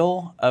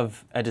middle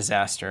of a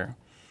disaster,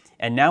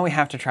 and now we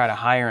have to try to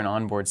hire and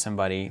onboard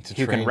somebody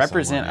who can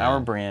represent our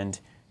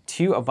brand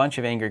to a bunch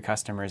of angry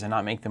customers and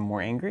not make them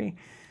more angry.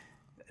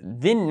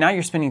 Then now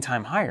you're spending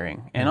time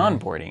hiring and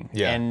onboarding.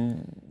 Yeah.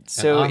 And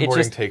so and it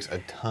just takes a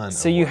ton.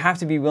 So you have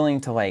to be willing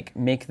to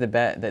make the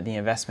bet that the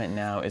investment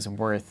now is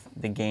worth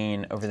the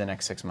gain over the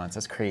next 6 months.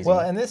 That's crazy. Well,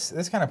 and this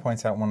kind of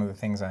points out one of the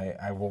things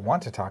I will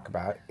want to talk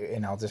about,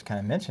 and I'll just kind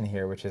of mention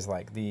here, which is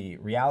the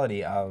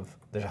reality of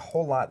there's a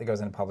whole lot that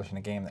goes into publishing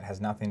a game that has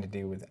nothing to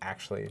do with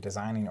actually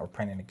designing or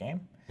printing a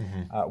game.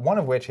 One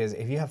of which is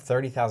if you have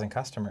 30,000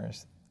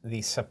 customers,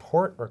 the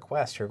support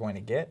requests you're going to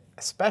get,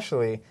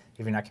 especially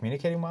if you're not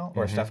communicating well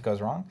or stuff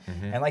goes wrong.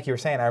 And like you were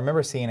saying, I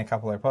remember seeing a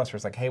couple of posts where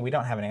it's like, hey, we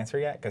don't have an answer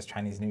yet because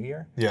Chinese New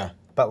Year. Yeah.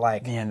 But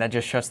man, that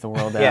just shuts the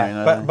world down.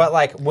 Yeah,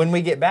 but when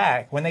they get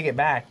back,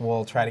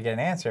 we'll try to get an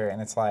answer,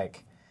 and it's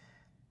like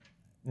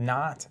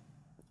not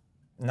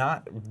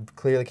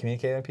clearly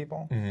communicating with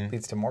people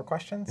leads to more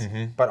questions.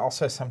 But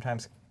also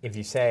sometimes if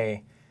you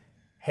say,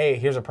 hey,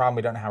 here's a problem,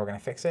 we don't know how we're going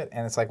to fix it.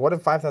 And it's like, what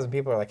if 5,000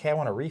 people are like, hey, I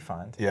want a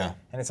refund? Yeah.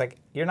 And it's like,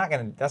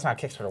 that's not how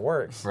Kickstarter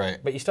works. Right.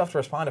 But you still have to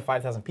respond to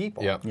 5,000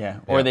 people. Yep. Yeah.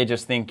 Or they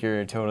just think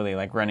you're totally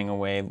running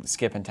away,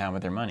 skipping town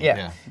with their money.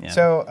 Yeah.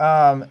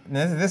 So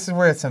this is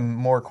where some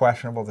more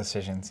questionable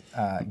decisions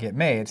get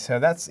made. So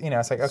that's,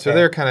 it's like, okay. So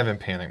they're kind of in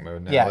panic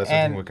mode now. Yeah, That's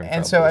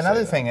and so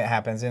another thing that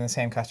happens in the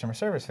same customer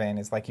service vein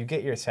is you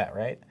get your set,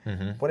 right?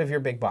 What if your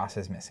big boss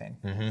is missing?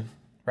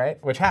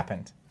 right? Which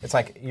happened. It's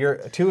like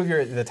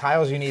the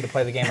tiles you need to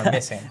play the game are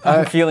missing.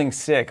 I'm feeling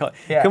sick.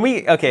 Yeah. Can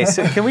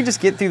we just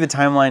get through the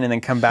timeline and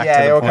then come back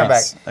to the we'll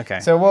points? come back. Okay.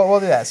 So we'll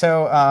do that.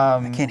 So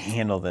I can't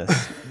handle this.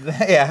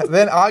 yeah,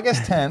 then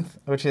August 10th,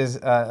 which is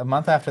a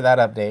month after that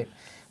update,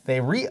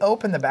 they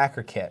reopened the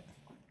backer kit.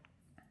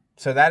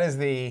 So that is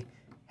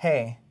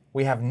hey,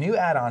 we have new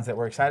add-ons that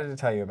we're excited to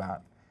tell you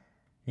about.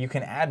 You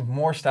can add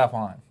more stuff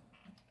on.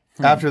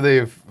 After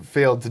they've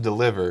failed to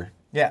deliver.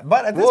 Yeah,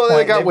 but at this Well, point,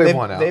 they got wave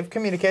 1 out. They've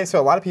communicated,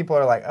 so a lot of people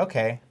are like,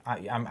 okay,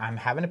 I'm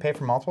having to pay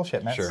for multiple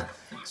shipments, Sure.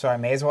 so I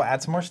may as well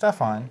add some more stuff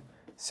on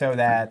so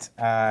that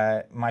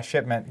my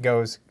shipment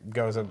goes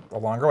a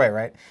longer way,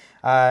 right?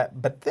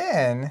 But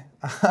then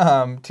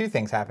two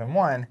things happen.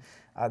 One,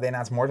 they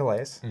announced more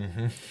delays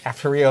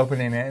after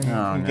reopening it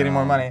and getting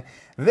more money.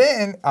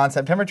 Then on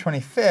September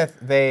 25th,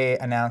 they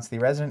announced the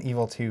Resident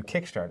Evil 2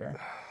 Kickstarter,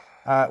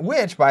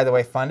 which, by the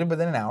way, funded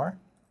within an hour.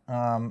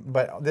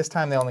 But this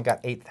time they only got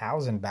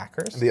 8,000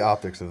 backers. The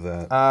optics of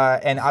that.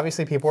 And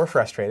obviously people were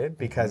frustrated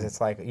because it's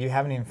like you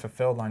haven't even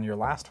fulfilled on your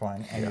last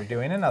one and you're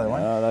doing another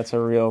one. Oh, that's a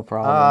real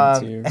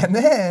problem too. And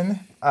then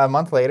a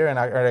month later,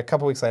 or a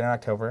couple weeks later in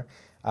October,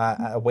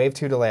 a Wave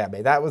 2 delay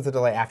update. That was the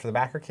delay after the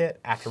backer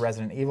kit, after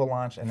Resident Evil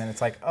launched, and then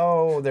it's like,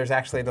 oh, there's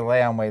actually a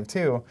delay on Wave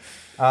 2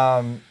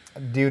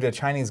 due to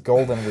Chinese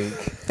Golden Week.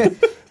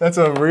 That's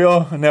a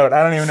real note.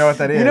 I don't even know what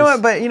that is. You know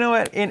what? But you know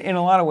what? In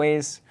a lot of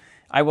ways,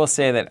 I will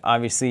say that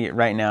obviously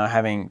right now,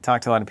 having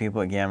talked to a lot of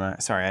people at Gamma,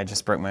 sorry, I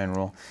just broke my own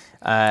rule.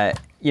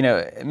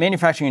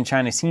 Manufacturing in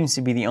China seems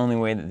to be the only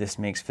way that this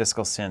makes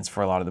fiscal sense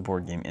for a lot of the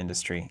board game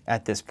industry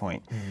at this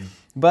point.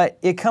 But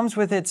it comes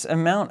with its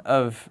amount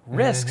of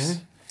risks,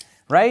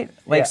 right?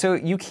 So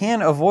you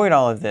can avoid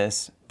all of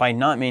this by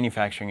not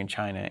manufacturing in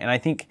China. And I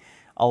think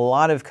a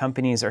lot of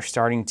companies are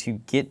starting to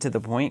get to the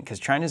point, because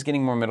China's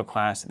getting more middle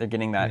class, they're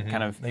getting that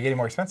kind of... They're getting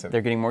more expensive.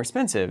 They're getting more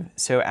expensive.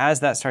 So as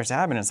that starts to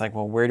happen, it's like,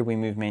 well, where do we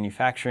move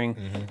manufacturing?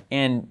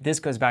 And this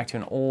goes back to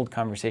an old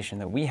conversation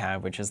that we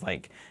have, which is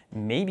like,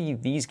 maybe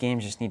these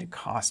games just need to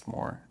cost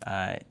more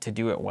to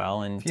do it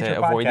well and Future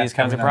to avoid these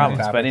kinds of coming on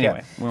problems. the But topic,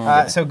 anyway. yeah. we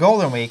won't get So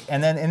Golden Week,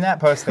 and then in that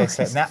post they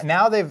said,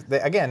 now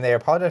they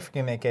apologized for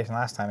communication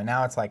last time, and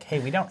now it's like, hey,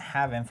 we don't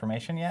have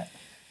information yet,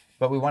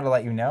 but we want to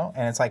let you know.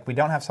 And it's like, we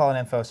don't have solid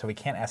info, so we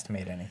can't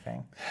estimate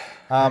anything.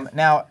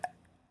 Now,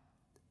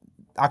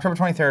 October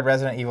 23rd,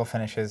 Resident Evil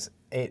finishes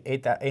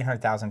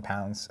 800,000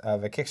 pounds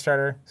of a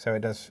Kickstarter, so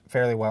it does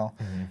fairly well.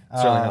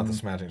 Certainly not the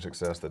smashing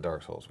success that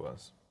Dark Souls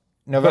was.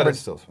 November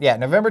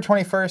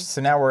 21st, so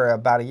now we're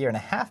about a year and a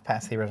half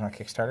past the original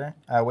Kickstarter.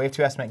 Wave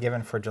 2 estimate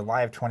given for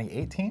July of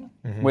 2018.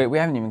 Wait, we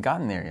haven't even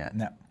gotten there yet.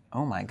 No.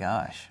 Oh my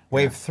gosh.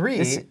 Wave 3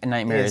 This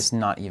nightmare is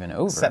not even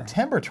over.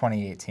 September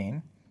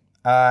 2018.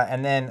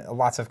 And then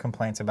lots of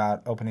complaints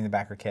about opening the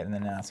backer kit and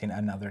then announcing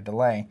another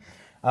delay.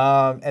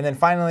 And then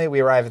finally, we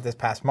arrive at this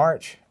past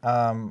March,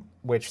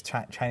 which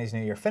Chinese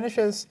New Year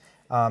finishes.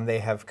 They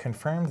have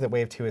confirmed that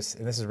Wave 2 is,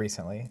 and this is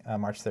recently,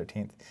 March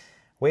 13th.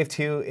 Wave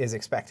 2 is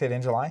expected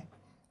in July.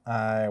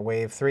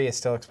 Wave 3 is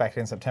still expected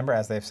in September,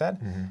 as they've said.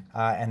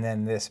 And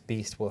then this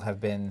beast will have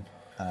been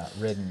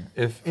ridden.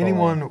 If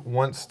anyone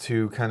wants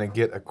to kind of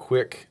get a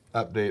quick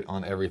update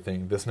on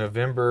everything, the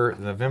November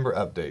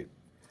update,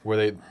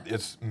 where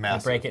it's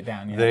massive. They break it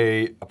down, yeah.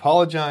 They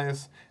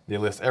apologize. They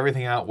list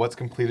everything out, what's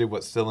completed,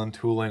 what's still in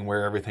tooling,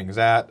 where everything's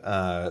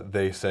at.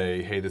 They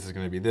say, hey, this is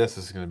going to be this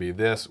is going to be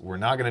this. We're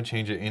not going to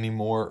change it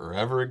anymore or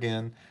ever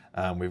again.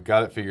 We've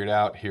got it figured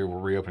out. Here, we're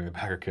reopening the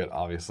backer kit,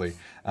 obviously.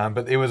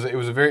 But it was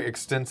a very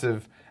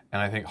extensive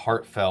and I think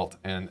heartfelt,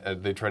 and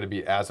they try to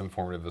be as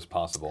informative as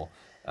possible.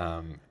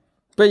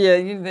 But yeah,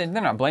 they're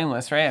not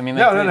blameless, right? I mean,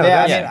 No.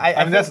 Yeah,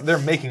 I mean, they're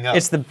making up.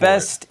 It's the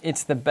best.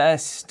 It's the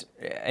best.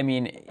 I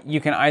mean, you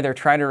can either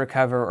try to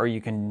recover or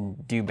you can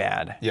do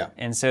bad. Yeah.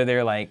 And so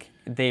they're like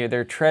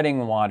they're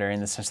treading water in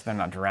the sense that they're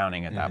not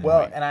drowning at that point.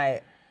 Well,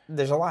 and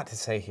there's a lot to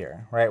say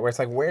here, right? Where it's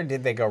like, where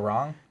did they go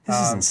wrong? This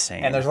is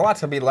insane. And there's a lot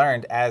to be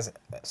learned as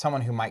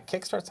someone who might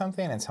kickstart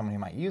something and someone who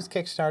might use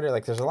Kickstarter.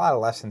 Like, there's a lot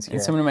of lessons here.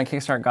 And someone who might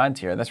kickstart God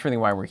tier. That's really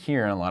why we're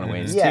here in a lot of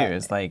ways too.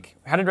 It's like,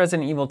 how did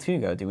Resident Evil 2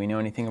 go? Do we know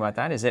anything about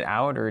that? Is it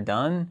out or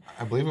done?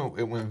 I believe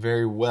it went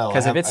very well.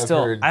 Because if it's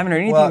still, I haven't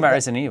heard anything about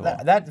Resident Evil.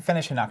 That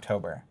finished in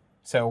October,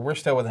 so we're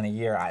still within a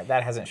year.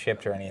 That hasn't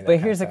shipped or any of that. But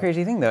here's the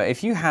crazy thing, though.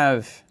 If you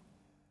have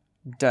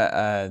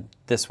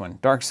this one,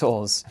 Dark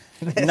Souls,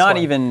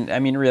 I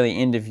mean, really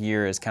end of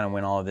year is kind of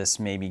when all of this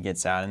maybe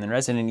gets out, and then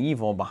Resident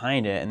Evil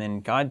behind it, and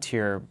then God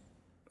tier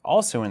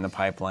also in the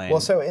pipeline. Well,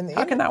 so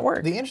how can that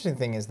work? The interesting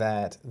thing is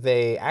that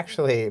they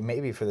actually,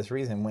 maybe for this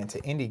reason, went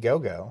to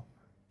Indiegogo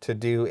to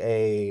do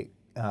a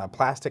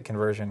plastic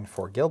conversion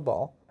for Guild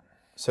Ball.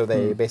 So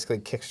they basically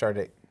kickstarted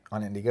it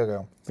on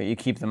Indiegogo. But you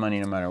keep the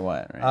money no matter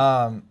what,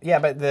 right? Yeah,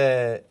 but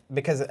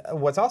because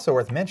what's also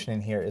worth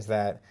mentioning here is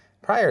that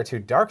prior to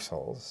Dark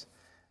Souls,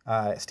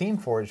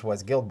 Steamforged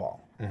was Guild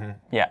Ball.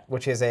 Yeah.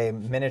 Which is a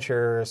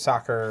miniature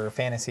soccer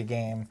fantasy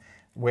game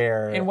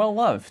where... And well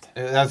loved.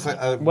 That's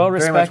well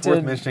very much respected.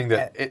 worth mentioning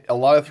that a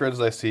lot of threads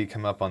I see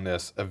come up on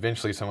this,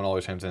 eventually someone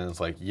always chimes in and is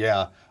like,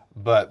 yeah,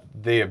 but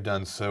they have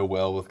done so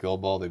well with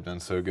Guild Ball. They've done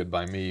so good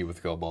by me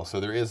with Guild Ball. So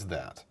there is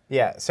that.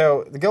 Yeah,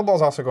 so the Guild Ball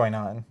is also going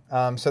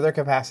on. So their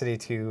capacity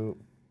to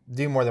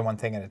do more than one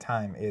thing at a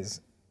time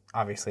is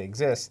obviously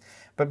exists.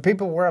 But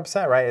people were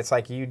upset, right? It's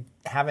like you've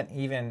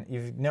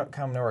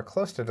come nowhere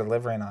close to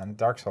delivering on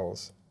Dark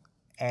Souls,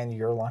 and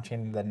you're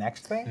launching the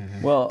next thing.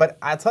 Well, But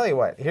I'll tell you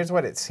what. Here's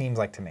what it seems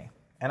like to me,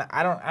 and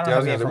I don't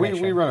have the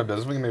information. We run a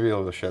business. We may be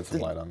able to shed some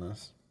light on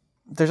this.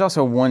 there's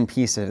also one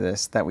piece of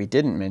this that we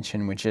didn't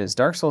mention, which is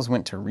Dark Souls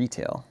went to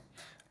retail.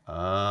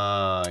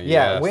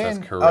 Yes, that's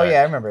correct. Oh yeah,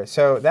 I remember.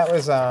 So that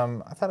was I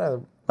thought I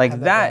Like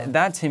had that. down.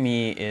 That to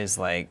me is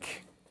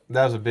like.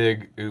 That was a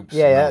big oops.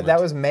 Yeah, moment.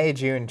 that was May,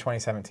 June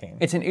 2017.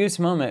 It's an oops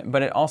moment,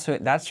 but it also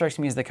that strikes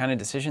me as the kind of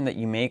decision that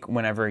you make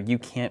whenever you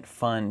can't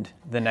fund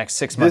the next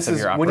 6 months of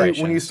your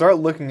operation. When you start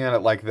looking at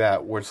it like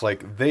that, where it's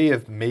like they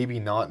have maybe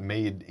not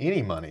made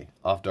any money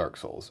off Dark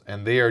Souls,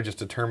 and they are just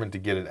determined to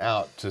get it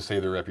out to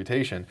save their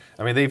reputation.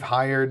 I mean, they've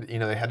hired,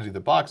 they had to do the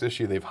box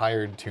issue. They've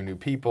hired 2 new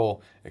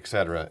people, et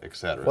cetera, et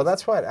cetera. Well,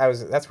 that's where I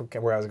was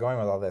going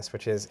with all this,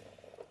 which is,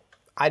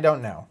 I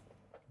don't know,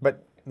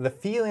 but the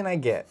feeling I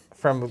get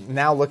from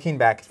now looking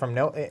back,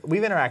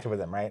 we've interacted with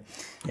them, right?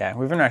 Yeah,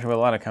 we've interacted with a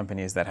lot of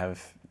companies that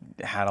have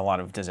had a lot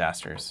of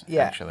disasters.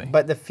 Yeah, actually.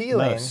 but the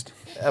feeling Most.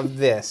 of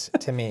this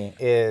to me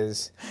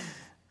is,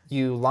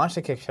 you launched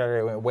a Kickstarter,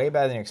 it went way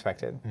better than you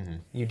expected. Mm-hmm.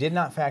 You did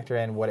not factor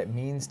in what it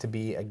means to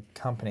be a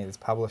company that's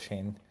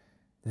publishing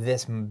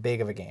this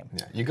big of a game.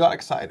 Yeah, you got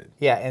excited.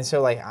 Yeah, and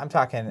so I'm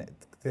talking,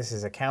 this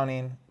is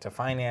accounting, to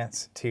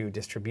finance, to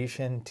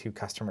distribution, to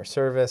customer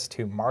service,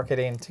 to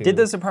marketing, to... Did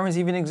those departments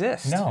even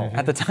exist? No.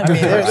 At the time? I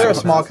mean, they're a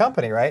small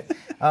company, right?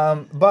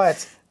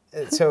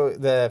 So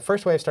the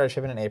first wave started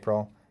shipping in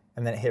April,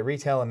 and then it hit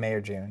retail in May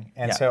or June.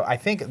 And so I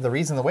think the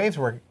reason the waves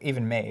were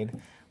even made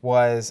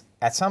was,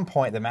 at some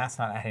point, the math's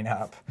not adding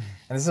up.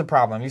 And this is a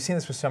problem. You've seen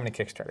this with so many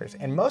Kickstarters.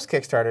 And most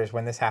Kickstarters,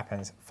 when this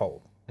happens,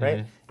 fold, right?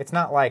 Mm-hmm. It's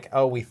not like,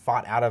 oh, we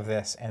fought out of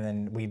this and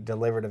then we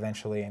delivered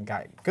eventually and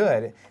got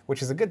good,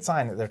 which is a good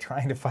sign that they're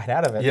trying to fight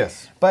out of it.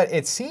 Yes. But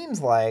it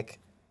seems like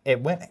it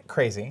went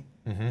crazy,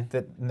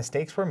 that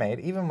mistakes were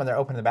made. Even when they're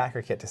opening the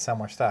backer kit to sell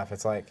more stuff,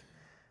 it's like,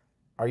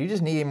 are you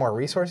just needing more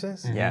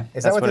resources? Yeah,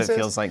 is that's that what it this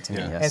feels is? like to me,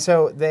 yes. And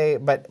so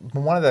but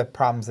one of the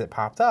problems that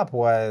popped up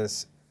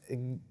was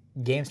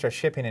games start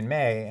shipping in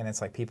May, and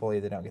it's like people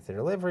either don't get their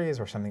deliveries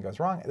or something goes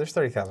wrong. There's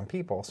 30,000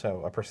 people,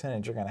 so a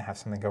percentage are going to have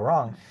something go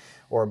wrong,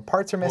 or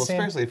parts are missing.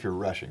 Well, especially if you're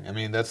rushing. I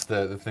mean, that's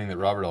the thing that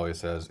Robert always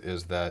says,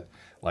 is that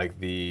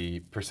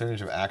the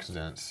percentage of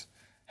accidents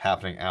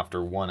happening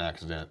after one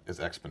accident is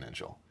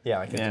exponential.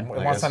 Yeah,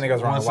 once something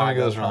goes wrong, once something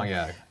goes wrong,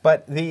 yeah.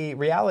 But the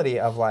reality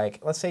of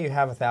let's say you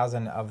have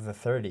 1,000 of the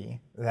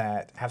 30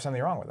 that have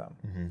something wrong with them.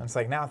 And it's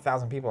like now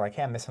 1,000 people are like,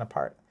 hey, I'm missing a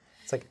part.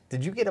 It's like,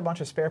 did you get a bunch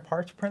of spare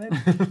parts printed?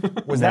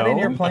 Was that in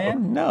your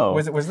plan? No.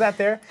 Was that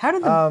there? How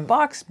did the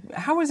box?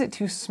 How was it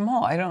too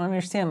small? I don't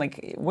understand.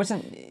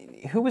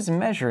 Who was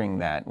measuring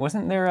that?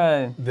 Wasn't there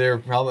a? There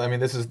probably. I mean,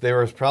 there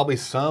was probably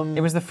some.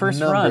 It was the first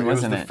number. run,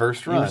 wasn't it? It was the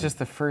first run. It was just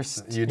the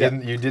first. You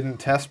didn't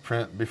test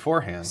print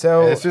beforehand.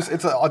 So and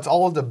it's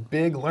all of the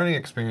big learning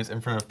experience in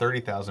front of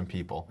 30,000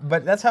 people.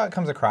 But that's how it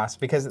comes across,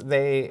 because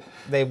they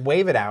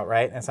wave it out,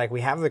 right? And it's like,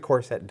 we have the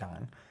core set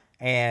done,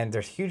 and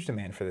there's huge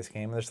demand for this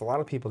game. And there's a lot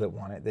of people that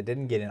want it that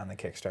didn't get in on the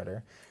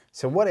Kickstarter.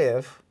 So what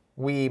if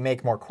we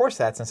make more core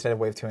sets instead of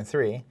wave 2 and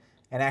 3,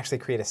 and actually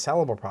create a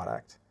sellable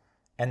product?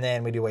 And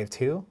then we do wave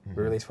 2,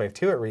 we release wave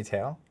 2 at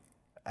retail.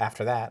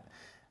 After that,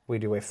 we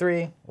do wave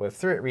 3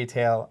 at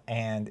retail,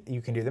 and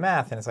you can do the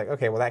math, and it's like,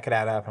 okay, well, that could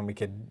add up, and we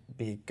could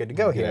be good to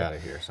go here. Get out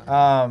of here.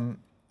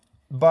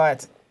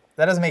 But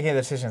that doesn't make any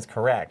decisions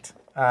correct.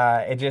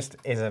 It just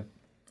is a...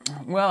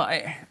 Well,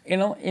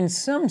 in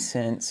some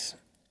sense,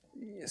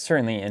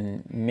 certainly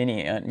in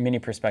many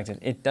perspectives,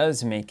 it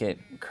does make it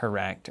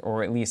correct,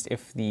 or at least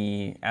if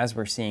as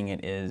we're seeing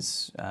it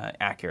is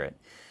accurate,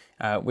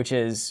 which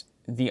is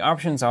the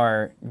options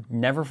are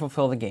never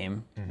fulfill the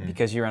game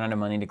because you run out of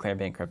money, declare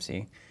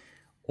bankruptcy,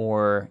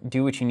 or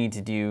do what you need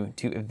to do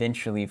to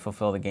eventually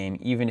fulfill the game,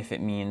 even if it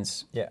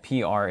means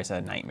PR is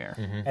a nightmare.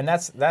 And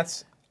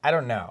that's I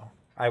don't know.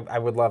 I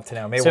would love to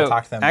know. Maybe we'll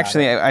talk to them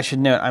actually, about it. I should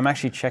note, I'm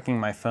actually checking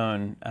my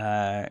phone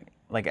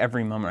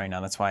every moment right now.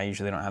 That's why I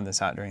usually don't have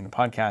this out during the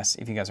podcast.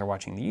 If you guys are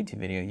watching the YouTube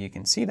video, you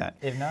can see that.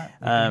 If not,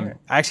 you can hear it.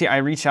 Actually, I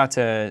reached out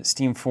to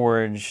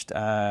Steamforged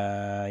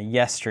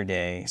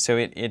yesterday, so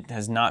it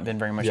has not been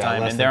very much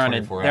time, and they're on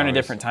a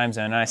different time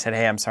zone. And I said,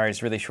 hey, I'm sorry,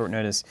 it's really short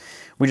notice.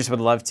 We just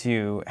would love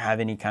to have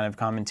any kind of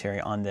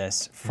commentary on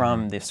this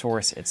from the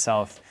source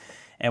itself.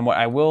 And what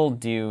I will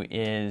do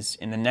is,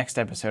 in the next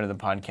episode of the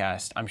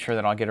podcast, I'm sure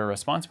that I'll get a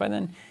response by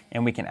then,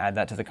 and we can add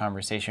that to the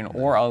conversation,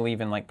 or I'll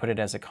even put it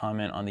as a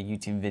comment on the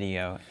YouTube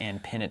video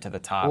and pin it to the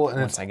top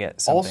once I get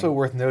something. Also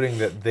worth noting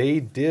that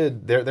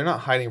they're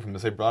not hiding from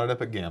this. They brought it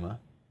up at Gamma.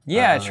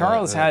 Yeah,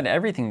 Charles had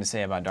everything to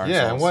say about Dark Souls.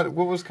 Yeah, and what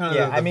was kind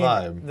of the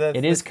vibe?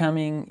 It is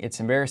coming. It's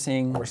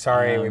embarrassing. We're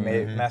sorry, we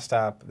messed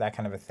up, that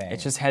kind of a thing.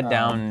 It's just head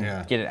down,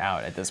 get it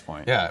out at this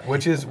point. Yeah,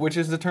 which is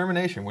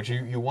determination, which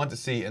you want to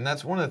see. And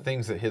that's one of the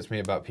things that hits me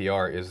about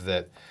PR is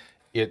that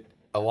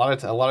a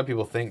lot of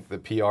people think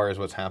that PR is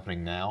what's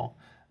happening now,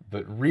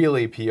 but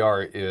really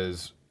PR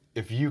is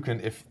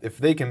if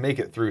they can make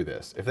it through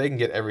this, if they can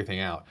get everything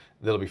out,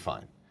 they'll be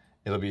fine.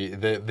 It'll be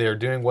they're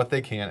doing what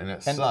they can, and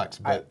it sucks.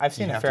 But I've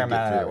seen a fair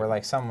amount of that where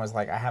like someone was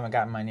like, I haven't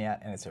gotten mine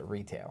yet, and it's at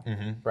retail,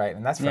 right?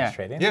 And that's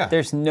frustrating. Yeah.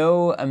 There's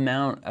no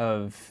amount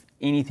of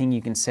anything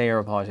you can say or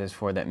apologize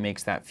for that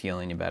makes that feel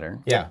any better.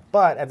 Yeah.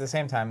 But at the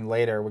same time,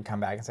 later would come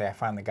back and say, I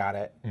finally got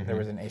it. There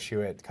was an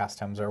issue at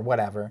customs or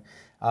whatever.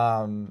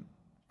 And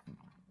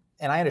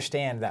I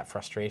understand that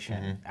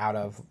frustration out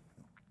of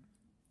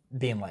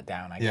being let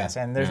down, I guess.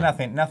 And there's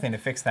nothing to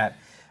fix that.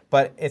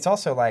 But it's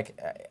also like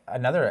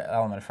another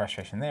element of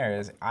frustration there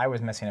is I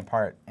was missing a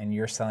part and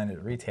you're selling it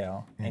at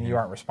retail and you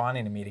aren't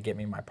responding to me to get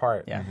me my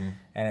part. Yeah.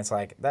 And it's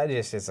like, that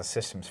just is a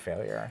systems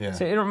failure. Yeah.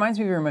 So it reminds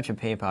me very much of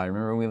PayPal.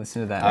 Remember we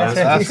listened to that?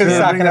 Are you going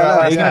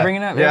to bring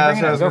it up? Yeah,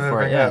 bring it up. Go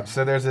for it. Yeah.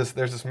 So there's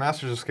this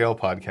Masters of Scale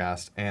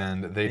podcast,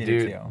 and they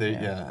Peter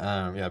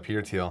do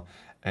Peter Thiel,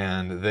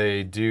 and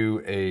they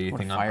do a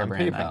thing on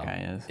PayPal. That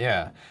guy is.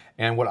 Yeah.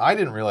 And what I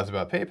didn't realize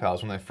about PayPal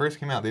is when they first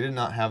came out, they did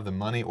not have the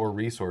money or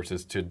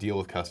resources to deal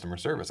with customer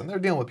service. And they're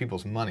dealing with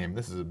people's money. I mean,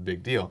 this is a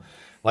big deal.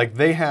 Like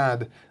they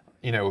had,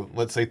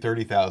 let's say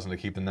 30,000 to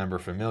keep the number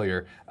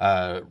familiar,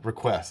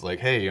 requests. Like,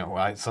 hey,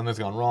 something's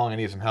gone wrong. I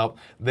need some help.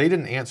 They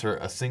didn't answer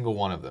a single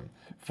one of them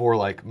for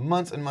like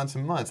months and months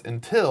and months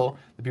until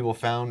the people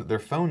found their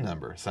phone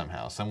number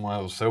somehow.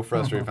 Someone was so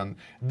frustrated.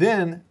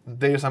 Then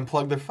they just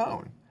unplugged their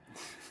phone.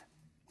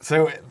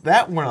 So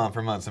that went on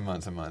for months and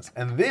months and months.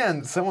 And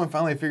then someone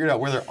finally figured out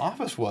where their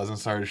office was and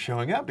started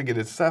showing up to get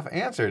his stuff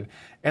answered.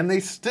 And they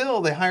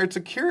hired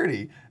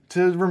security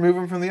to remove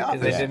him from the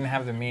office. They didn't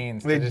have the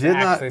means they to just did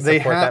not, actually they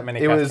support had, that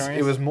many it customers.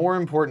 It was more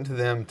important to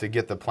them to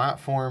get the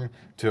platform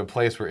to a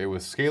place where it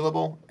was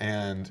scalable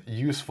and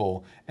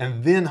useful,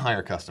 and then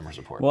hire customer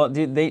support. Well,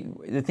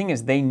 the thing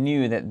is, they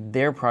knew that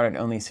their product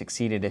only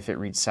succeeded if it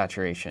reached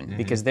saturation,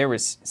 because there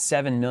was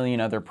 7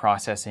 million other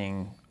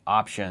processing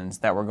options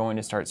that were going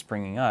to start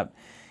springing up,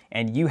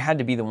 and you had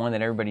to be the one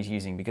that everybody's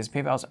using, because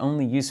PayPal is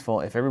only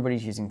useful if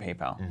everybody's using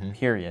PayPal,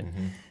 period.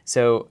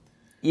 So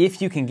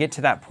if you can get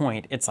to that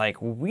point, it's like,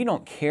 we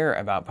don't care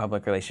about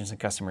public relations and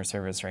customer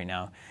service right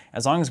now.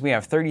 As long as we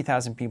have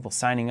 30,000 people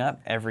signing up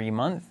every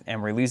month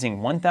and we're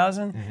losing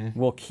 1,000,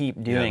 we'll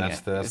keep doing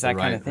it. That's that the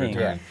kind of thing.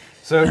 Return.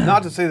 So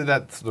not to say that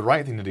that's the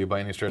right thing to do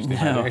by any stretch of the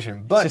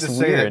imagination, but to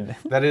say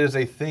that it is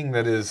a thing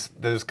that is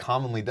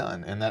commonly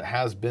done and that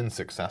has been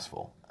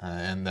successful.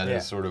 And that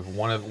is sort of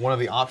one of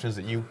the options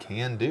that you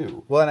can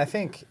do. Well, and I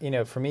think,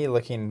 for me,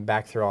 looking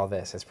back through all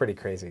this, it's pretty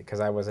crazy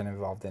because I wasn't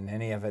involved in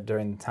any of it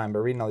during the time, but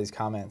reading all these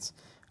comments,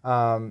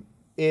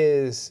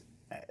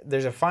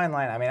 there's a fine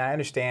line. I mean, I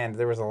understand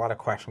there was a lot of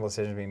questionable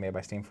decisions being made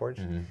by Steamforged,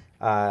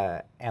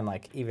 and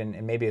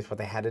and maybe it's what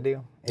they had to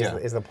do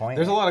is the point.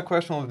 There's a lot of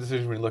questionable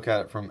decisions when you look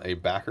at it from a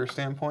backer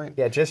standpoint.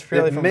 Yeah, just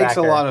purely from backer. It makes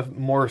a lot of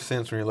more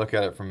sense when you look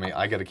at it from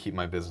I got to keep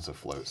my business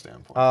afloat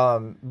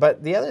standpoint.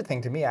 But the other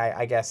thing to me,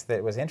 I guess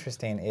that was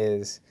interesting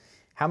is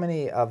how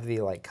many of the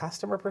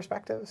customer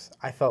perspectives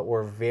I felt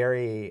were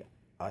very,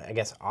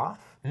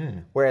 off.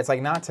 Where it's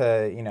like not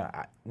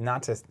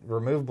to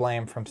remove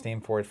blame from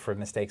Steamforged for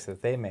mistakes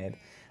that they made,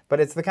 but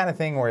it's the kind of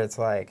thing where it's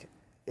like,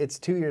 it's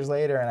 2 years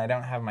later and I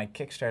don't have my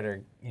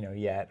Kickstarter,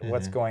 yet.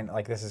 What's going,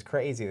 this is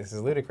crazy, this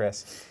is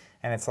ludicrous.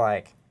 And it's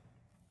like,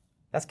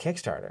 that's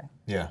Kickstarter.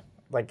 Yeah.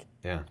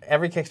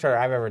 Every Kickstarter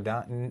I've ever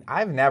done,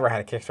 I've never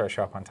had a Kickstarter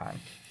show up on time.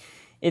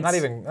 It's not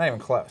even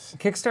close.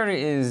 Kickstarter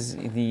is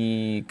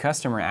the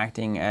customer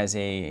acting as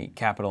a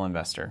capital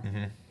investor.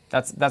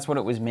 That's what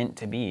it was meant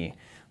to be.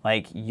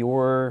 Like,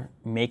 you're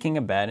making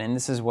a bet, and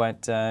this is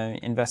what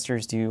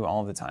investors do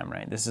all the time,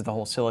 right? This is the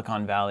whole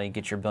Silicon Valley,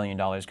 get your $1 billion,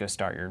 go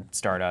start your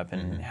startup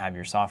and have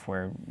your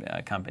software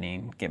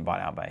company get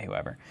bought out by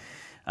whoever.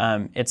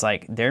 It's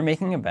like they're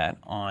making a bet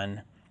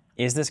on,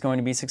 is this going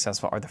to be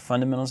successful? Are the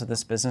fundamentals of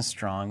this business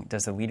strong?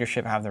 Does the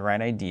leadership have the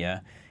right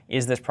idea?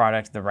 Is this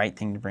product the right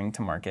thing to bring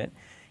to market?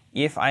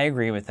 If I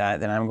agree with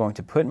that, then I'm going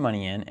to put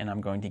money in and I'm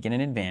going to get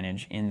an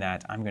advantage in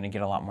that I'm going to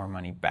get a lot more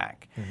money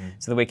back.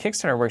 So the way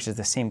Kickstarter works is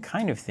the same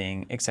kind of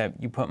thing, except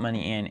you put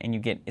money in and you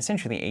get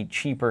essentially a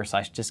cheaper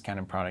 /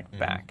 discounted product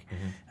back.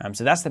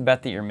 So that's the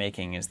bet that you're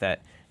making, is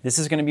that this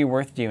is going to be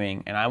worth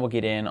doing and I will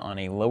get in on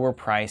a lower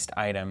priced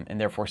item and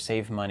therefore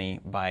save money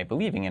by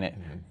believing in it.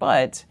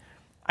 But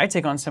I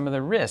take on some of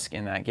the risk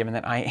in that, given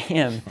that I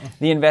am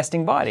the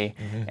investing body.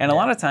 And a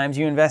lot of times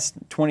you invest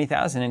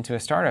 $20,000 into a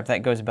startup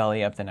that goes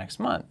belly up the next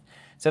month.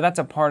 So that's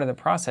a part of the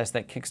process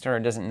that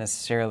Kickstarter doesn't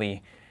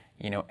necessarily,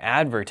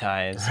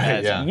 advertise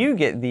as you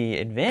get the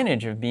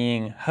advantage of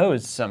being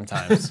hosed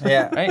sometimes.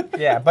 Right?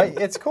 Yeah, but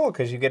it's cool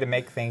because you get to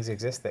make things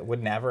exist that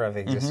would never have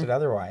existed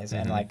otherwise.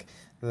 And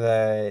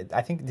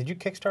I think, did you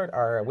kickstart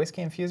our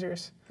whiskey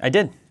infusers? I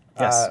did.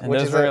 Yes, and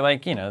those were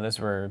those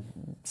were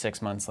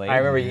 6 months late. I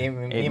remember you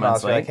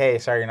emails were like, "Hey,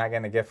 sorry, you're not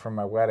getting a gift from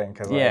my wedding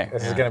because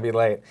this is going to be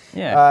late."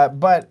 Yeah.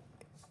 But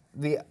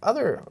the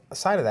other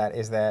side of that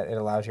is that it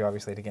allows you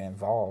obviously to get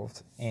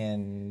involved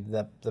in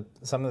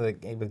some of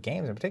the with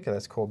games in particular.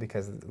 It's cool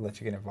because it lets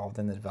you get involved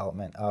in the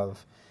development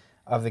of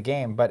of the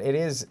game. But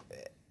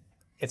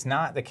it's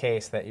not the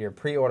case that you're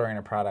pre-ordering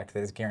a product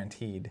that is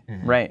guaranteed.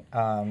 Right.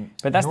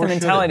 But that's the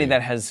mentality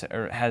that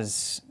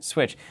has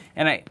switched.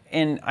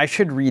 And I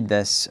should read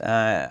this.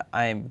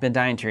 I've been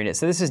dying to read it.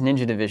 So this is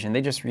Ninja Division.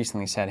 They just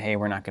recently said, hey,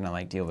 we're not going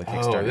to deal with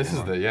Kickstarter. Oh, this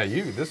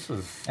anymore. this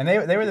was. And they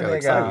were the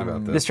big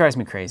about This drives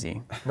me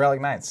crazy.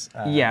 Relic Knights.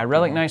 Yeah,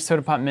 Relic Knights,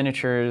 Soda Pop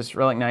Miniatures,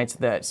 Relic Knights,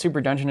 that Super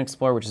Dungeon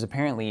Explorer, which is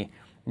apparently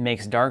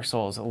makes Dark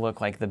Souls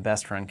look like the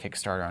best run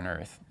Kickstarter on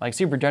Earth. Like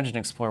Super Dungeon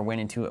Explorer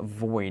went into a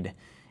void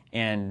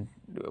and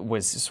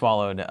was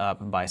swallowed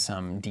up by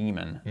some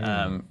demon,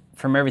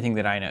 from everything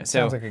that I know. So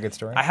Sounds like a good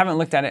story. I haven't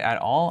looked at it at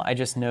all. I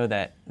just know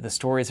that the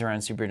stories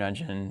around Super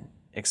Dungeon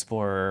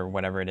Explorer,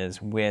 whatever it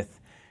is, with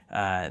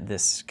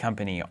this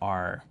company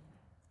are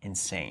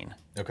insane.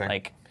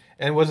 Okay.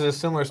 And was it a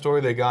similar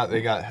story? They had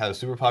a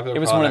super popular. It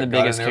was product, one of the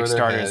biggest got in over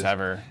their Kickstarters heads,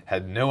 ever.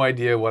 Had no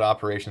idea what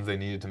operations they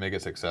needed to make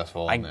it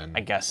successful. I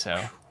guess so,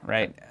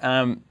 right?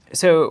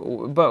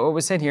 But what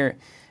was said here,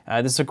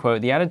 this is a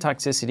quote: "The added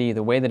toxicity,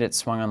 the way that it's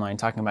swung online,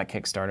 talking about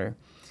Kickstarter,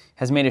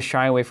 has made us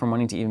shy away from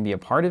wanting to even be a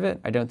part of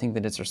it. I don't think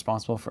that it's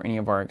responsible for any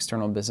of our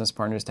external business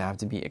partners to have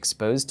to be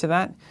exposed to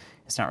that.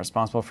 It's not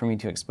responsible for me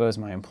to expose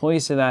my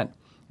employees to that.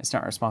 It's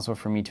not responsible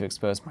for me to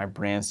expose my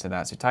brands to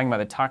that." So talking about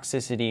the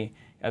toxicity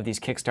of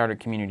these Kickstarter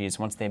communities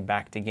once they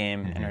backed a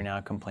game and are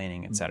now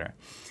complaining, etc.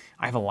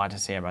 I have a lot to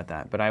say about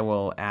that, but I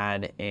will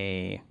add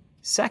a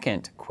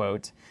second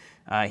quote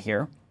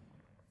here,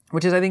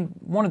 which is, I think,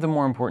 one of the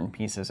more important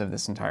pieces of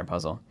this entire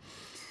puzzle.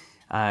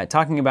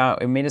 Talking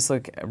about, it made us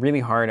look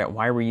really hard at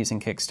why we're using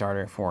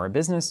Kickstarter for our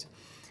business.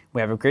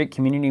 We have a great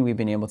community we've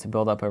been able to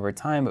build up over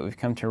time, but we've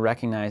come to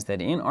recognize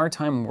that in our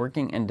time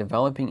working and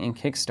developing in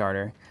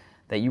Kickstarter,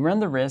 that you run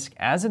the risk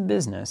as a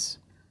business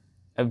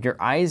of your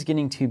eyes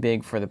getting too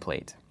big for the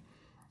plate.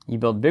 You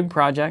build big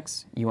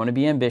projects, you want to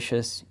be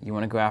ambitious, you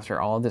want to go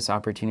after all of this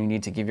opportunity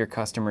to give your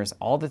customers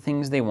all the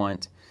things they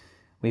want.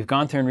 We've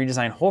gone through and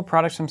redesigned whole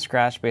products from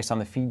scratch based on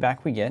the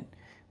feedback we get.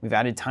 We've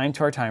added time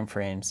to our time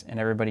frames, and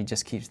everybody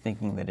just keeps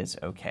thinking that it's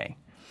okay.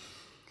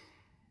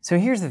 So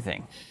here's the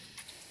thing.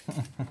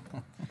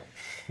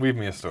 Weave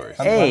me a story.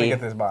 Let me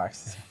get this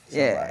box.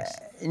 Yeah,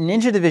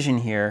 Ninja Division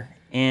here,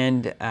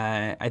 and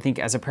I think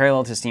as a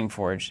parallel to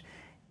Steamforged,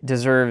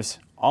 deserves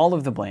all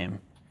of the blame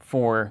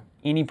for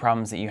any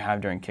problems that you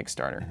have during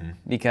Kickstarter,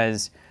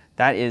 because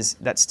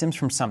that stems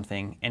from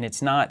something, and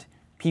it's not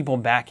people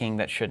backing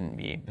that shouldn't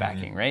be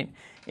backing, right?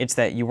 It's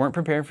that you weren't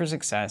prepared for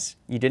success,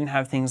 you didn't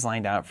have things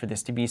lined out for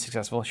this to be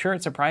successful. Sure,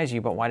 it surprised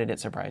you, but why did it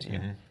surprise you,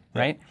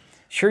 right?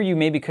 Sure, you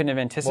maybe couldn't have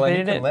anticipated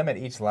you can it. limit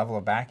each level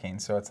of backing,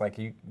 so it's like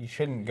you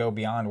shouldn't go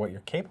beyond what you're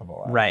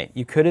capable of. Right.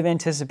 You could have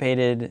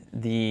anticipated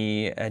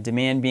the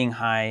demand being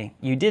high.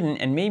 You didn't,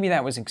 and maybe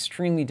that was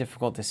extremely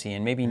difficult to see,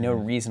 and maybe no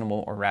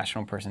reasonable or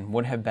rational person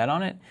would have bet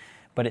on it,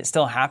 but it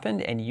still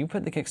happened, and you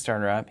put the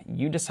Kickstarter up,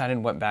 you decided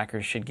what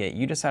backers should get,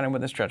 you decided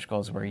what the stretch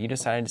goals were, you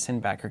decided to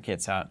send backer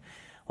kits out.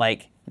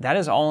 Like, that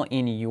is all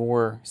in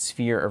your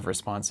sphere of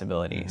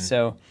responsibility.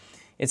 So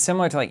it's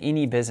similar to like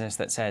any business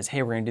that says,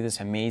 hey, we're gonna do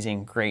this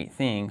amazing, great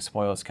thing,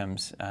 spoils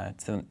comes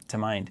to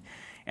mind,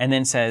 and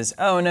then says,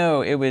 oh no,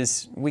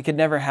 we could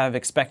never have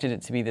expected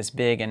it to be this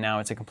big, and now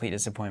it's a complete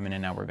disappointment,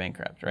 and now we're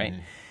bankrupt, right?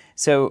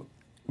 So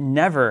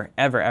never,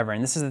 ever, ever,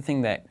 and this is the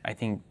thing that I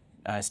think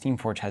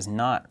Steamforged has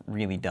not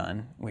really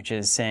done, which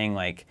is saying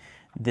like,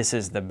 this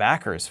is the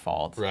backer's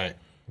fault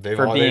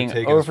for being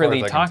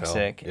overly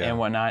toxic and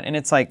whatnot. And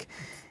it's like,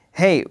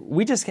 hey,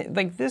 we just,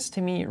 like, this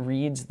to me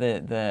reads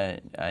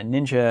the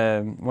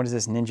Ninja, what is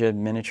this, Ninja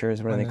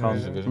Miniatures, what are they called?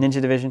 Ninja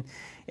Division.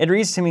 It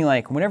reads to me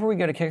like, whenever we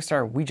go to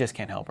Kickstarter, we just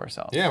can't help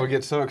ourselves. Yeah, we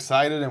get so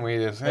excited and we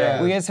just...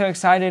 We get so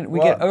excited,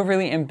 we get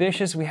overly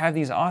ambitious, we have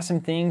these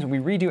awesome things, we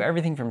redo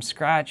everything from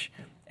scratch,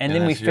 and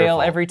then we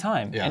fail every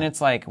time. And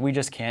it's like, we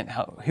just can't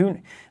help.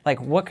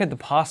 What could the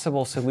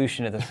possible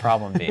solution to this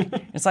problem be?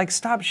 It's like,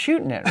 stop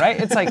shooting it, right?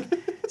 It's like,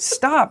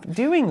 stop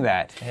doing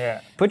that.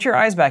 Put your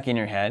eyes back in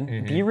your head,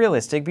 be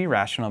realistic, be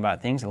rational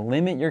about things,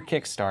 limit your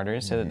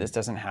Kickstarters so that this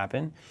doesn't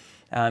happen,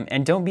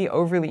 and don't be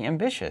overly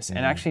ambitious and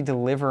actually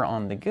deliver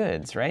on the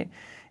goods, right?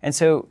 And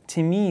so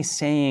to me,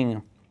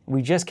 saying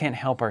we just can't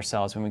help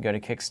ourselves when we go to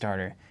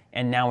Kickstarter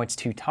and now it's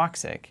too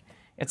toxic,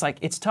 it's like,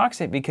 it's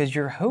toxic because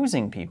you're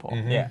hosing people,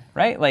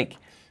 right? Like,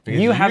 because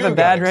you have a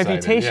bad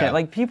reputation.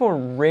 Like,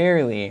 people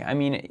rarely, I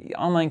mean,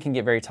 online can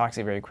get very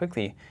toxic very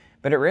quickly,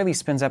 but it rarely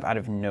spins up out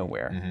of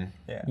nowhere.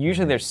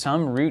 Usually there's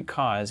some root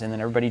cause, and then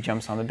everybody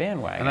jumps on the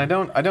bandwagon. And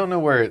I don't know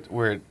where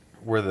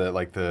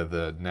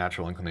the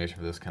natural inclination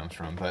for this comes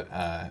from, but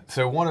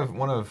so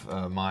one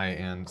of my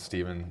and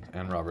Stephen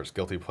and Robert's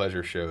guilty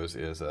pleasure shows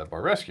is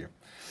Bar Rescue.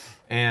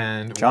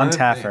 And John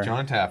Taffer.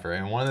 John Taffer.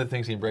 And one of the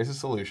things, he embraces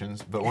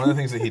solutions, but one of the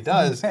things that he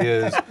does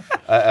is,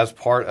 as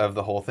part of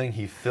the whole thing,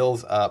 he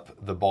fills up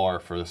the bar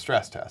for the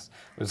stress test.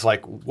 It's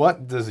like,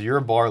 what does your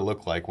bar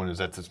look like when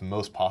it's at its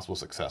most possible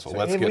successful? So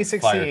Let's if get we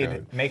succeed,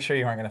 code. make sure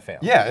you aren't going to fail.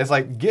 Yeah, it's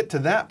like, get to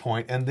that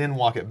point and then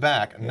walk it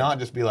back, not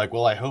just be like,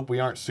 well, I hope we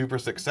aren't super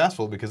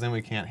successful because then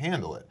we can't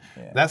handle it.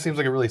 That seems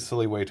like a really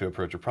silly way to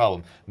approach a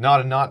problem.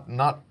 Not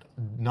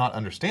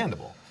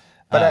understandable.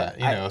 But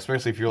you know,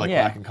 especially if you're like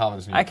lacking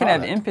confidence in your I can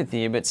product. have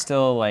empathy, but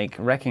still like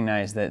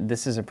recognize that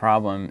this is a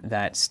problem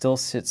that still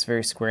sits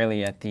very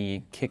squarely at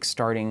the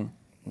kickstarting,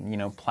 you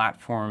know, but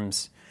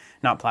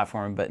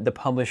the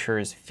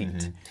publisher's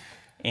feet.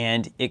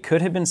 And it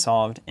could have been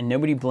solved, and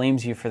nobody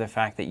blames you for the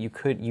fact that you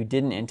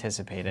didn't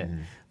anticipate it,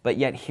 but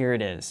yet here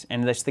it is.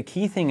 And that's the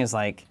key thing is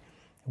like,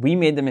 we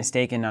made the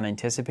mistake in not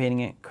anticipating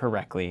it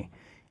correctly,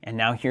 and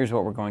now here's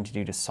what we're going to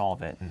do to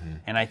solve it.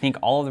 And I think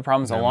all of the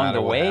problems along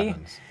the way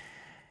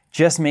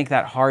just make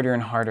that harder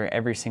and harder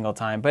every single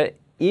time. But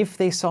if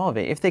they solve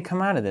it, if they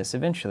come out of this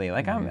eventually,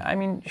 like I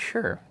mean,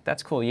 sure,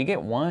 that's cool. You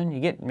get one, you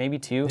get maybe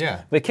two.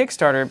 Yeah. But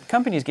Kickstarter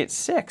companies get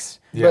 6.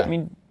 Yeah. But, I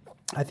mean,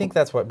 I think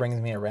that's what brings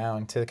me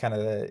around to kind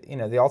of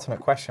the ultimate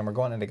question. We're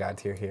going into God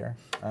tier here.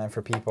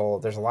 For people,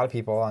 there's a lot of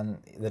people on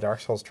the Dark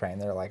Souls train.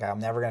 They're like, I'm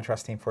never going to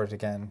trust Steamforged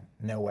again.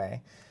 No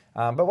way.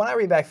 But when I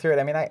read back through it,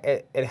 I mean,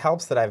 it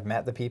helps that I've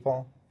met the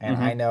people, and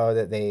I know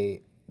that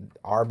they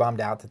are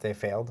bummed out that they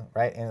failed,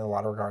 right? In a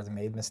lot of regards,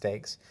 made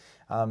mistakes.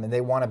 And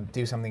they want to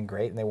do something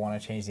great, and they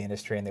want to change the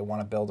industry, and they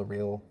want to build a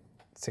real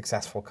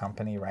successful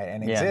company, right?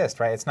 And exist,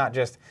 right? It's not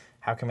just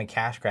how can we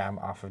cash grab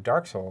off of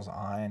Dark Souls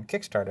on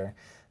Kickstarter.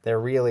 They're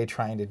really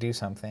trying to do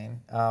something.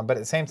 But at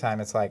the same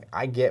time, it's like,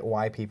 I get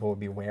why people would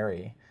be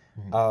wary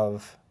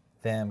of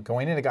them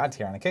going into God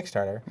tier on a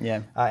Kickstarter.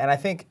 Yeah. And I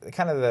think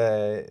kind of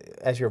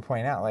as you were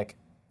pointing out, like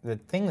the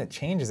thing that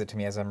changes it to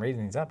me as I'm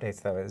reading these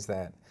updates though is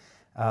that,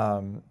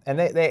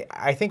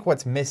 I think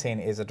what's missing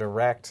is a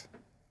direct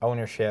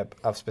ownership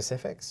of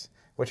specifics,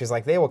 which is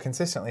like they will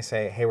consistently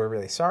say, hey, we're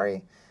really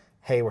sorry.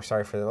 Hey, we're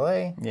sorry for the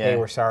delay. Yeah. Hey,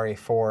 we're sorry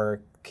for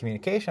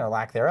communication or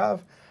lack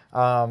thereof.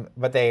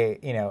 But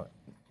they,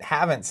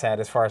 haven't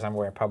said, as far as I'm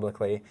aware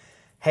publicly,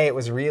 hey, it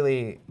was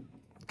really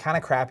kind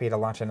of crappy to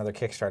launch another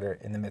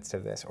Kickstarter in the midst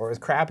of this, or it was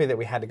crappy that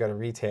we had to go to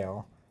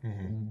retail.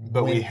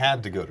 But we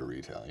had to go to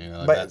retail,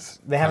 like but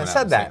they haven't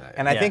said that.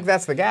 And I Yeah. think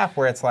that's the gap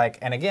where it's like,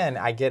 and again,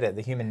 I get it,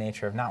 the human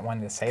nature of not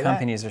wanting to say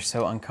companies are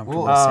so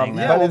uncomfortable Well, saying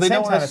that. but well, at they the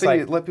don't same want time,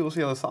 to it's let people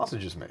see how the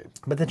sausage is made. that.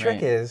 But the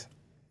trick Right. is,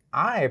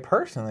 I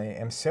personally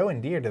am so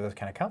endeared to those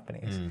kind of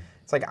companies.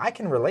 It's like, I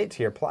can relate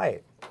to your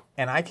plight,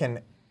 and I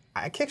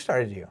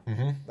kickstarted you.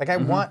 Like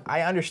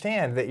I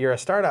understand that you're a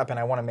startup and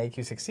I want to make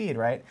you succeed,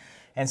 right?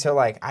 And so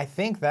like, I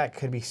think that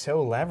could be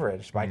so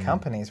leveraged by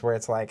companies where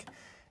it's like,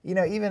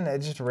 even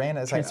just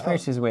random, it's like,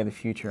 Transparency is the way of the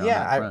future on yeah,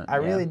 that front. I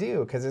really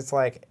do, because it's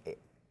like,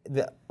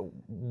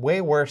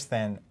 way worse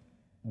than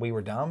we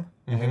were dumb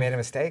and we made a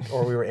mistake,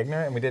 or we were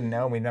ignorant and we didn't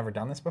know and we've never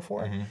done this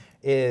before,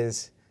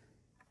 is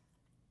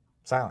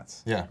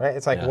silence. Yeah. Right?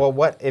 It's like, Yeah. well,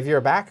 what if you're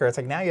a backer? It's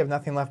like, now you have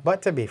nothing left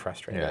but to be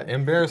frustrated. Yeah,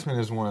 embarrassment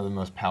is one of the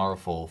most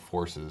powerful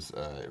forces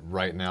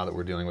right now that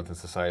we're dealing with in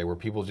society, where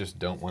people just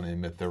don't want to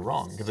admit they're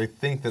wrong because they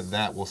think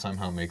that will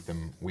somehow make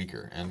them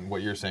weaker. And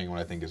what you're saying, what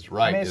I think is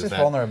right, I mean, it's is just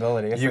that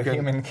vulnerability. It's a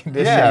human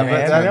condition, Yeah,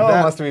 man. but I know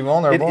it wants to be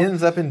vulnerable. It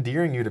ends up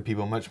endearing you to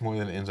people much more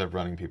than it ends up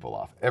running people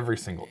off every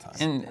single time.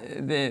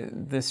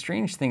 And the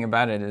strange thing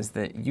about it is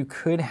that you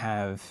could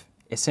have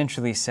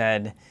essentially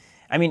said,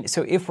 I mean,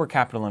 so if we're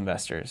capital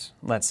investors,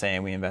 let's say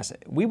we invest,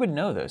 we would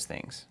know those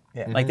things.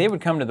 Yeah. Like they would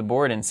come to the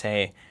board and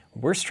say,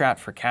 we're strapped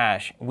for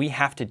cash, we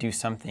have to do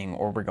something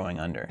or we're going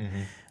under.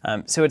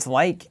 So it's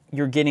like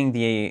you're giving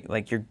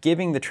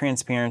the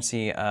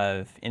transparency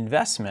of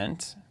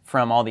investment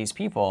from all these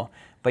people,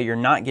 but you're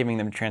not giving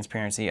them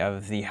transparency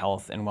of the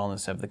health and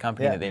wellness of the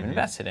company that they've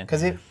invested in.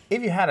 Because if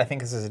you had, I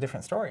think this is a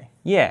different story.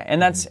 Yeah,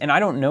 and and I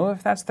don't know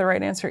if that's the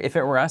right answer. If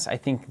it were us, I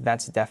think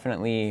that's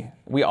definitely,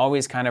 we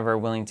always kind of are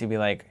willing to be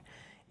like,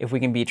 if we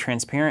can be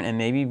transparent and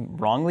maybe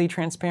wrongly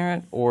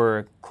transparent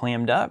or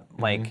clammed up,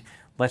 like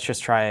let's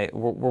just try,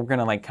 we're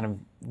gonna like kind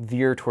of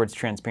veer towards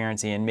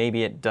transparency, and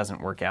maybe it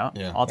doesn't work out.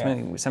 Yeah.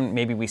 Ultimately,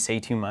 maybe we say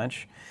too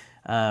much.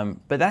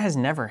 But that has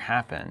never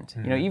happened.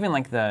 Even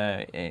like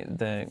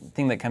the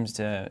thing that comes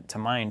to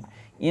mind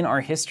in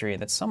our history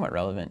that's somewhat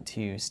relevant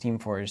to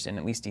Steamforged and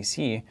at least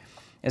DC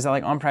is that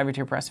like on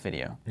Privateer Press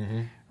video,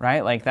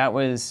 right? Like that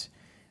was,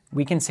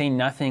 we can say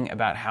nothing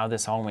about how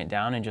this all went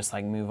down and just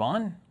like move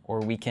on, or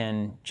we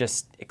can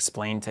just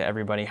explain to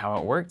everybody how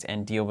it worked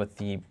and deal with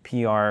the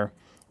PR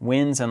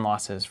wins and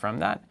losses from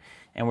that.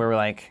 And we were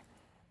like,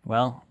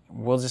 well,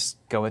 we'll just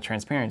go with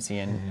transparency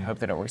and hope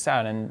that it works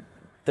out. And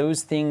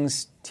those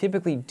things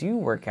typically do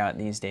work out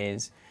these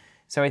days.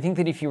 So I think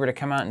that if you were to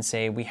come out and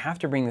say, we have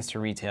to bring this to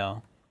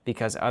retail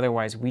because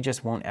otherwise we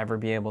just won't ever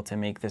be able to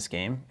make this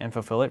game and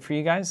fulfill it for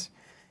you guys.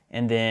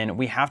 And then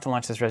we have to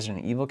launch this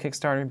Resident Evil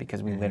Kickstarter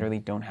because we literally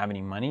don't have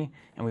any money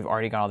and we've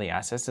already got all the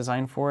assets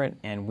designed for it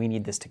and we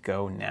need this to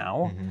go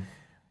now.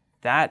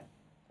 That,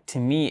 to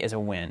me, is a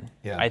win.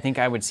 Yeah. I think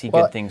I would see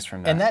good things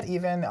from that. And that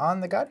even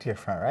on the God tier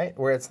front, right?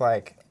 Where it's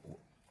like,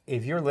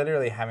 if you're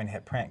literally having to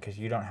hit print because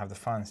you don't have the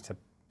funds to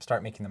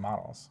start making the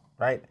models,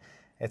 right?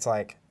 It's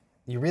like,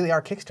 you really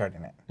are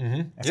kickstarting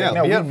it. It's Yeah, like,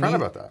 no, be we upfront need-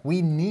 about that.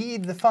 We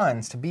need the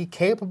funds to be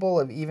capable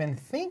of even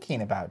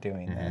thinking about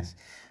doing this.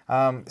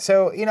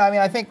 So I mean,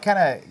 I think kind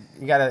of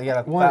you gotta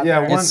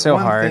It's so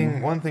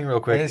hard. One thing real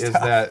quick It is is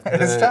tough. that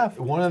It is tough.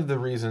 one of the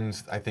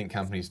reasons I think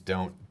companies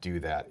don't do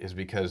that is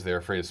because they're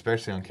afraid,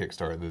 especially on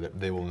Kickstarter, that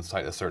they will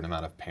incite a certain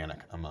amount of panic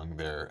among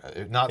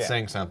their. Not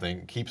saying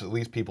something keeps at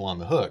least people on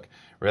the hook,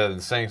 rather than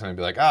saying something,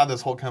 be like,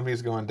 this whole company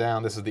is going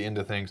down. This is the end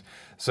of things.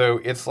 So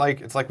it's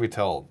like we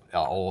tell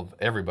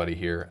everybody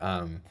here.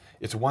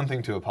 It's one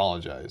thing to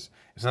apologize.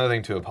 It's another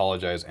thing to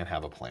apologize and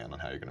have a plan on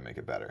how you're going to make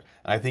it better.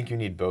 And I think you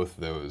need both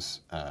those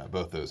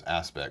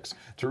aspects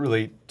to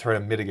really try to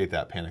mitigate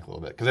that panic a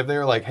little bit. Because if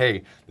they're like,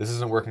 hey, this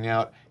isn't working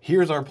out,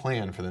 here's our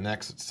plan for the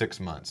next 6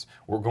 months.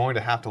 We're going to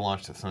have to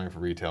launch something for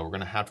retail. We're going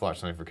to have to launch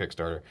something for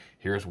Kickstarter.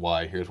 Here's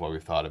why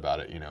we've thought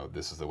about it.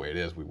 This is the way it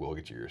is. We will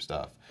get you your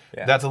stuff.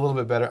 Yeah. That's a little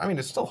bit better. I mean,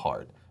 it's still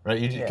hard,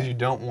 right? Because you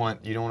don't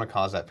want to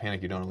cause that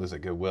panic. You don't want to lose that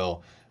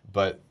goodwill.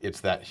 But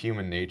it's that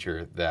human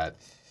nature that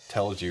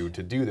tells you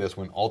to do this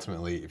when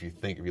ultimately, if you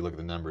look at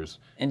the numbers.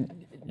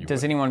 And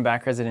does anyone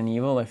back Resident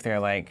Evil if they're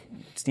like,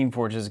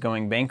 Steamforged is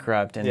going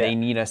bankrupt and they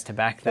need us to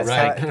back this?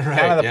 That's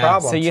kind of the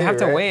problem. So you have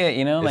to right? weigh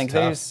it, It's like tough.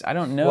 there's, I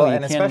don't know. Well,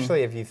 and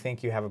especially if you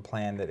think you have a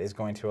plan that is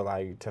going to allow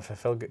you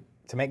to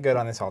to make good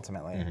on this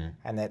ultimately,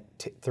 and that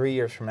 3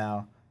 years from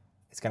now,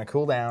 it's going to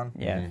cool down.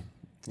 Yeah.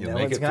 You'll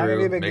make it's it not through,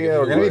 going to be a big make it deal. through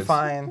We're going to be woods.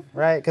 fine,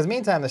 right? Because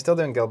meantime, they're still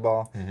doing Guild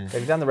Ball.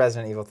 They've done the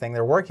Resident Evil thing.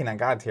 They're working on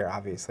God Tier,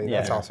 obviously.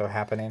 That's also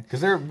happening.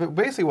 Because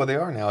basically what they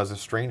are now is a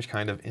strange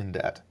kind of in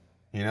debt.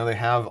 They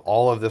have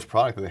all of this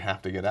product that they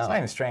have to get out. It's not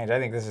even strange. I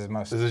think this is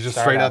most. This is just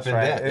straight up in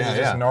right? debt. This is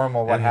just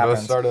normal what and happens.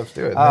 Most startups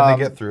do it, and then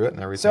they get through it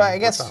and everything. So I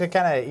guess to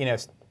kind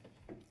of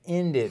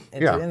end it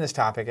in this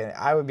topic, and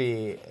I would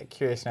be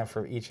curious enough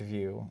for each of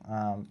you,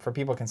 for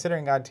people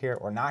considering God Tier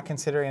or not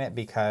considering it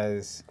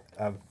because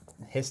of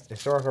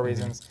historical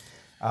reasons.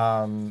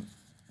 Do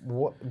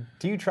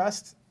you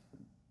trust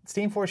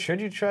Steamforged?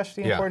 Should you trust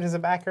Steamforged as a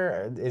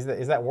backer? Is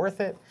that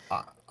worth it?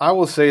 I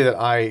will say that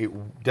I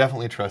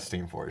definitely trust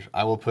Steamforged.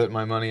 I will put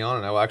my money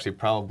on it. I will actually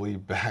probably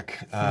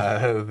back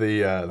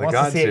the Wants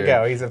God to see Tier. it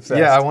go. He's obsessed.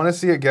 Yeah, I want to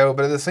see it go,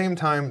 but at the same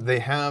time, they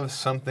have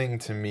something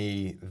to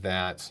me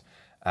that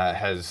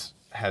has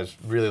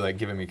really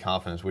given me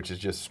confidence, which is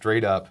just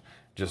straight up,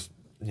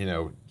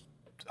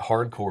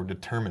 hardcore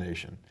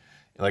determination.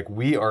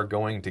 We are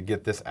going to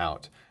get this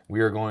out.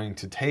 We are going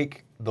to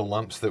take the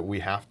lumps that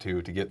we have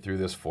to get through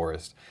this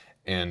forest,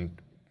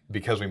 and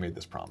because we made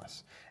this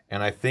promise.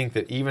 And I think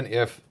that even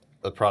if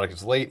the product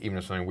is late, even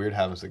if something weird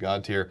happens to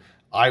God Tier,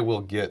 I will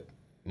get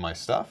my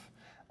stuff.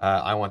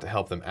 I want to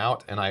help them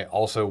out, and I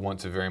also want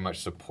to very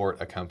much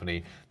support a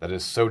company that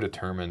is so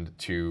determined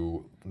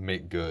to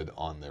make good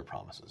on their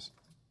promises.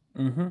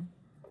 Mm-hmm.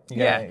 You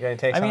got any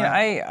takes on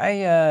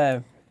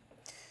that?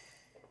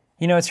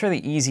 It's really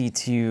easy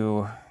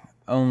to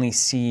only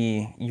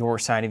see your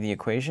side of the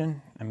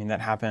equation. I mean, that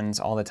happens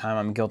all the time.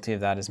 I'm guilty of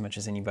that as much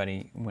as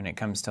anybody when it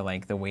comes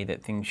to the way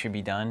that things should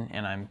be done,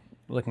 and I'm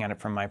looking at it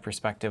from my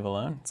perspective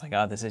alone. It's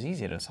this is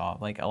easy to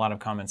solve. A lot of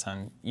comments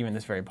on even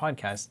this very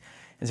podcast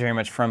is very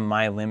much from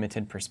my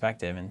limited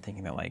perspective and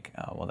thinking that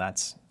well,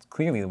 that's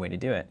clearly the way to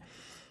do it.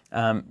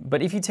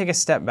 But if you take a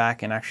step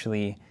back and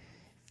actually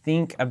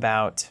think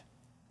about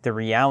the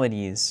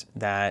realities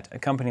that a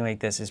company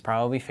like this is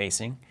probably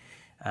facing,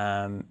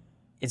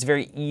 it's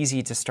very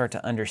easy to start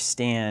to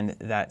understand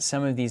that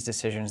some of these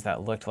decisions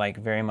that looked like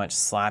very much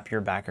slap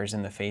your backers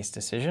in the face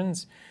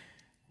decisions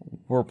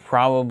were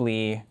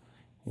probably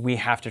we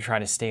have to try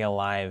to stay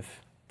alive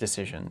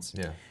decisions.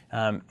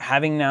 Yeah.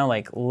 Having now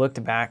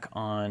looked back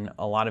on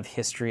a lot of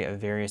history of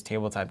various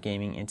tabletop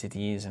gaming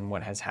entities and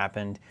what has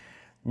happened,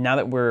 now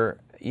that we're,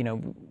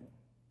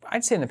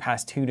 I'd say in the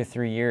past 2 to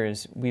 3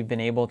 years, we've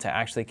been able to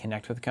actually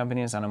connect with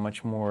companies on a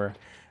much more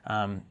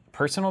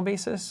personal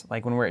basis.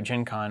 When we're at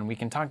Gen Con, we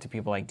can talk to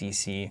people like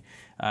DC,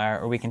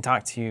 or we can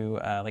talk to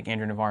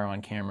Andrew Navarro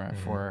on camera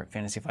for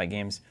Fantasy Flight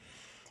Games.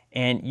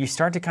 And you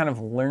start to kind of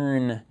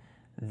learn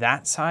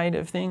that side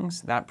of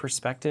things, that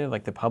perspective,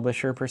 the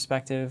publisher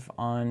perspective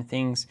on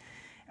things.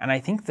 And I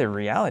think the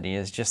reality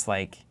is just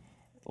a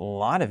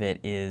lot of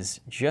it is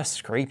just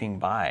scraping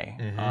by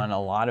on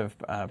a lot of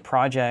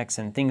projects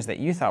and things that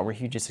you thought were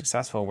hugely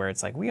successful, where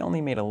it's we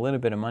only made a little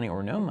bit of money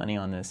or no money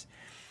on this.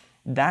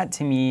 That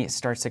to me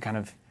starts to kind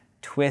of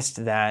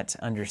twist that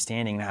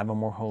understanding and have a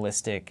more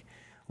holistic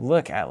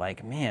look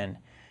at man,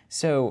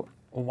 so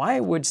why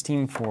would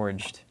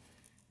Steamforged,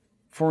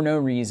 for no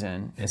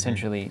reason,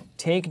 essentially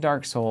take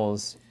Dark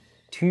Souls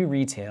to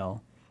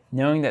retail,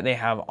 knowing that they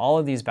have all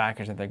of these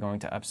backers that they're going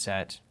to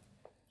upset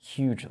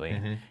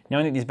hugely,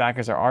 knowing that these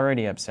backers are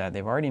already upset,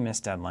 they've already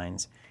missed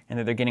deadlines, and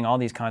that they're getting all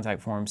these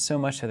contact forms so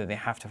much so that they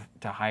have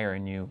to hire a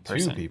new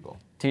person. 2 people.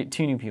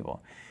 Two new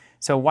people.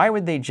 So why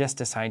would they just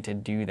decide to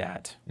do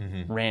that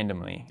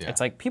randomly? Yeah.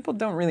 It's people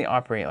don't really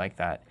operate like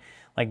that.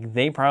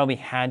 They probably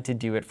had to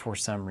do it for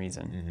some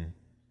reason.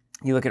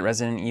 You look at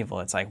Resident Evil,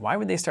 it's why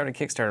would they start a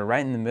Kickstarter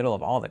right in the middle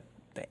of all the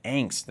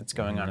angst that's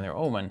going on in their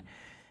old one?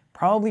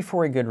 probably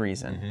for a good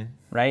reason,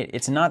 right?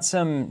 It's not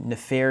some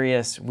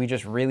nefarious, we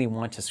just really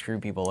want to screw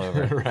people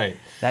over. Right.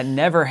 That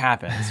never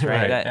happens,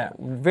 right? Right. That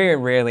very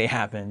rarely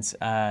happens.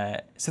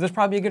 So there's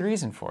probably a good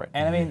reason for it.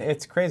 And I mean,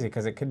 it's crazy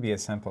because it could be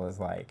as simple as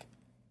like,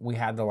 we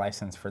had the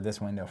license for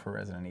this window for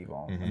Resident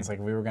Evil. And it's like,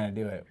 we were going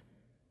to do it.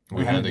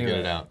 We had to get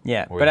it out.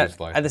 Yeah, Or but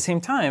just at the same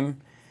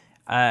time,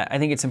 I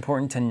think it's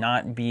important to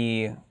not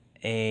be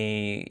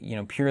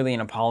purely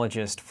an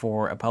apologist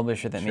for a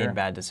publisher that made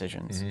bad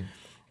decisions.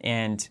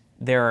 And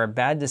there are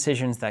bad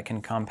decisions that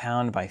can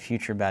compound by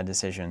future bad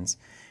decisions.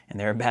 And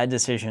there are bad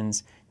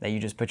decisions that you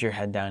just put your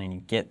head down and you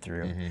get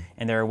through.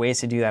 And there are ways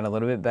to do that a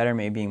little bit better,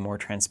 maybe being more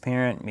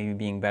transparent, maybe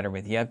being better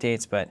with the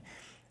updates, but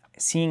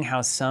seeing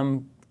how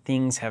some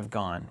things have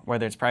gone,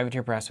 whether it's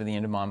Privateer Press with the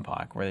end of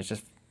Monpok, where there's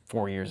just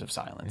 4 years of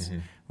silence,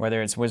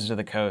 whether it's Wizards of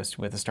the Coast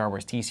with the Star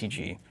Wars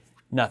TCG,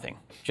 nothing,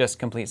 just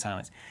complete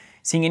silence.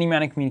 Seeing any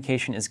amount of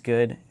communication is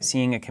good.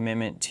 Seeing a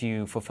commitment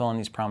to fulfill on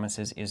these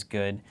promises is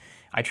good.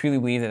 I truly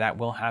believe that that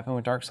will happen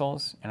with Dark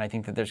Souls, and I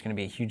think that there's going to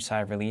be a huge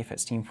sigh of relief at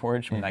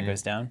Steamforged when that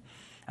goes down.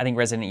 I think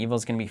Resident Evil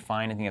is going to be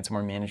fine. I think it's a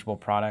more manageable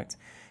product.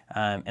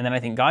 And then I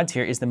think God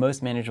Tier is the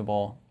most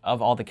manageable of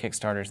all the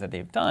Kickstarters that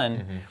they've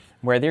done,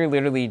 where they're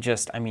literally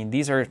just, I mean,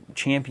 these are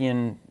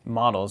champion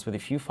models with a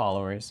few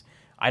followers.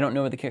 I don't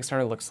know what the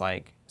Kickstarter looks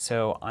like,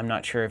 so I'm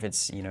not sure if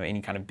it's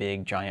any kind of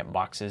big, giant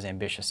boxes,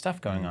 ambitious stuff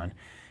going on.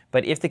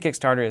 But if the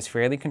Kickstarter is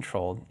fairly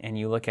controlled, and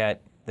you look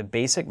at the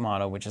basic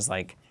model, which is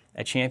like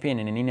a champion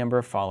and any number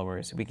of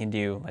followers, we can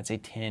do, let's say,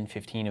 10,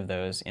 15 of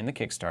those in the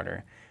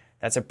Kickstarter.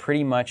 That's a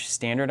pretty much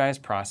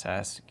standardized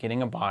process,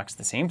 getting a box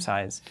the same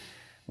size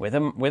with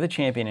a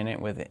champion in it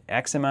with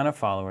X amount of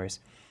followers,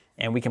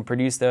 and we can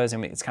produce those,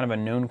 and it's kind of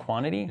a known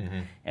quantity.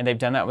 And they've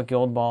done that with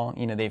Guild Ball.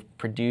 They've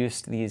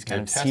produced these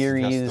kind of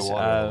series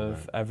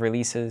of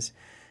releases.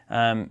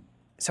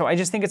 So I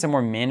just think it's a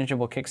more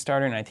manageable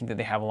Kickstarter, and I think that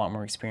they have a lot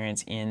more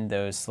experience in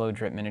those slow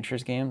drip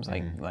miniatures games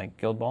like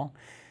Guild Ball.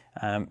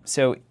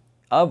 So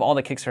of all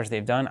the Kickstarters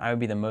they've done, I would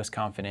be the most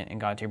confident in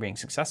God Tier being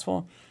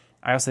successful.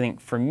 I also think,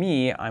 for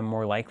me, I'm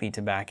more likely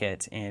to back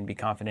it and be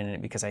confident in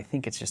it because I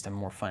think it's just a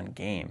more fun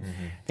game.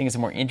 I think it's a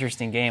more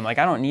interesting game. Like,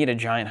 I don't need a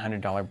giant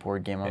 $100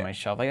 board game on my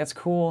shelf. Like, that's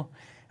cool.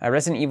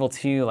 Resident Evil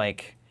 2,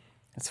 like,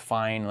 it's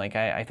fine. Like,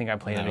 I think I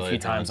played it a few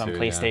times on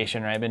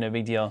PlayStation, right? Been no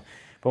big deal.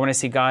 But when I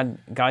see God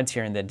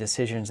Tier and the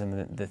decisions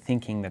and the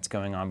thinking that's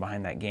going on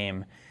behind that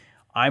game,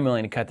 I'm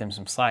willing to cut them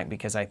some slack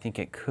because I think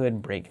it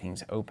could break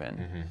things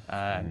open.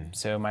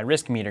 So my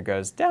risk meter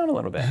goes down a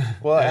little bit.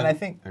 Well, and I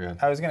think,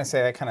 I was going to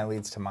say that kind of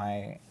leads to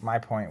my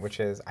point,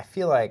 which is I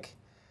feel like,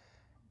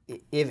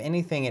 if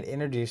anything, it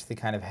introduced the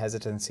kind of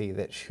hesitancy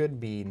that should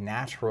be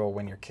natural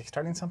when you're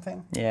kickstarting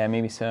something. Yeah,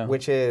 maybe so.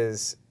 Which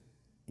is,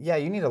 yeah,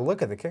 you need to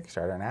look at the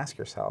Kickstarter and ask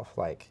yourself,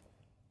 like,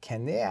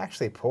 can they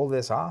actually pull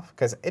this off?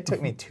 Because it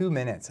took me 2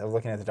 minutes of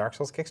looking at the Dark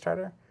Souls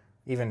Kickstarter,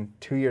 even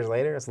 2 years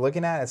later, it's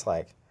looking at it, it's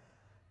like,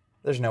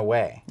 there's no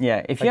way.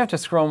 Yeah, if you have to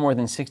scroll more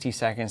than 60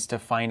 seconds to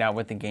find out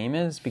what the game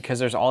is, because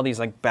there's all these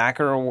like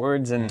backer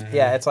awards and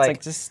yeah, it's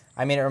like just.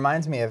 I mean, it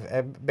reminds me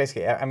of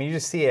basically. I mean, you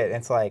just see it. And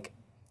it's like,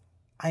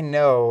 I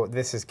know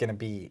this is going to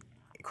be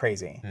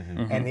crazy,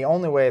 and the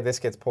only way this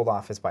gets pulled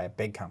off is by a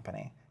big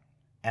company,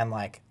 and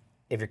like.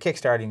 If you're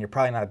kickstarting, you're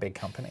probably not a big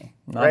company,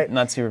 right?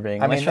 Not super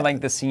big. Unless you're like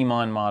the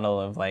CMON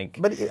model of like...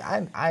 But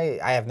I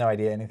have no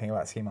idea anything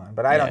about CMON,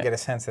 but I don't get a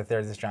sense that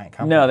they're this giant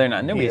company. No, they're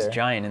not. Nobody's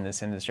giant in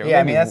this industry. Yeah,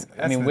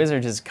 I mean,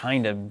 Wizards is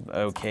kind of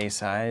okay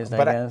sized,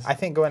 I guess. I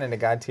think going into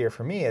God Tier,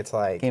 for me, it's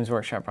like... Games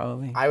Workshop,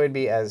 probably. I would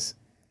be as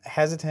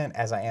hesitant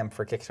as I am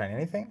for kickstarting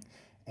anything.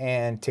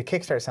 And to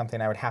kickstart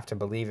something, I would have to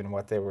believe in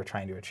what they were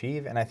trying to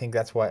achieve. And I think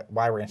that's why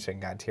we're interested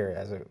in God Tier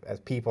as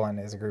people and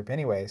as a group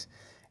anyways,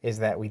 is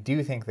that we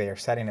do think they are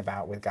setting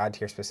about with God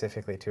Tier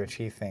specifically to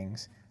achieve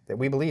things that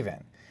we believe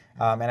in.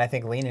 And I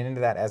think leaning into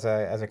that as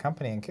a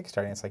company and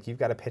kickstarting, it's like you've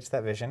got to pitch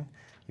that vision,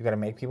 you've got to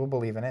make people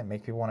believe in it,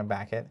 make people want to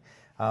back it.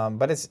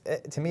 But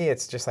to me,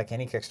 it's just like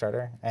any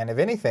Kickstarter. And if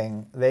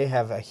anything, they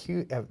have a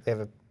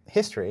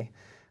history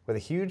with a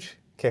huge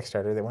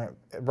Kickstarter that went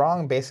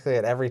wrong basically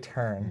at every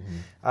turn.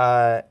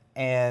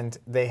 And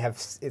they have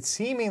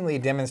seemingly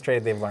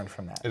demonstrated they've learned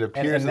from that. It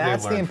appears and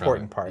that's the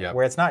important part,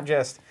 where it's not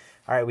just,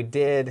 all right, we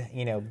did,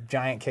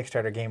 giant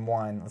Kickstarter game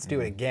 1. Let's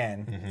do it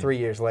again 3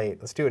 years late.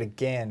 Let's do it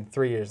again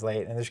 3 years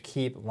late, and just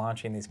keep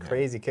launching these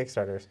crazy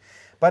Kickstarters.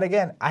 But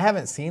again, I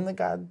haven't seen the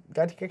God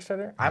Tier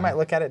Kickstarter. I might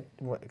look at it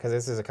because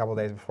this is a couple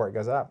days before it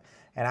goes up,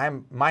 and I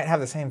might have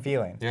the same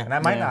feeling, and I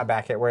might not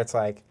back it. Where it's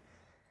like,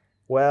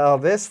 well,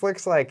 this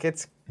looks like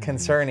it's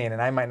concerning,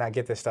 and I might not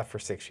get this stuff for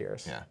 6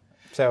 years. Yeah.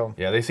 So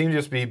yeah, they seem to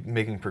just be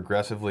making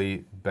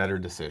progressively better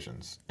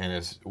decisions. And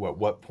at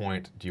what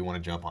point do you want to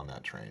jump on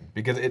that train?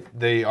 Because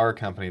they are a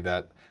company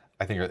that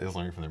I think is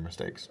learning from their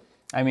mistakes.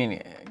 I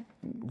mean,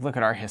 look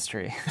at our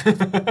history.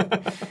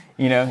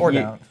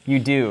 You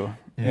do.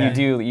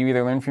 You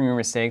either learn from your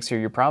mistakes or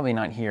you're probably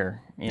not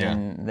here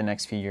in the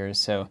next few years.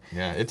 So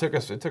yeah, it took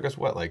us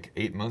what, like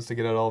 8 months to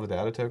get out all the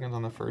data tokens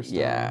on the first.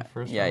 Yeah.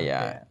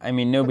 I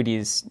mean,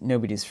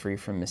 nobody's free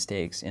from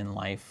mistakes in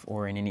life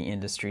or in any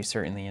industry,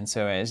 certainly. And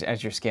so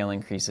as your scale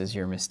increases,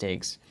 your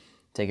mistakes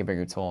take a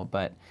bigger toll.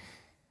 But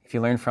if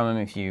you learn from them,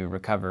 if you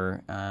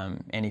recover,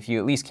 and if you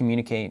at least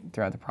communicate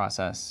throughout the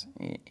process,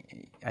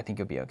 I think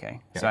you'll be okay.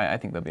 Yeah. So I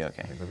think they'll be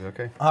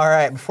okay. All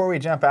right, before we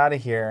jump out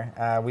of here,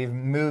 we've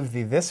moved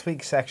the This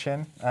Week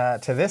section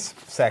to this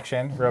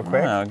section real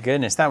quick. Oh,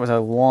 goodness, that was a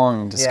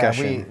long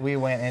discussion. Yeah, we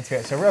went into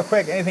it. So real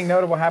quick, anything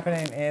notable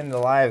happening in the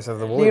lives of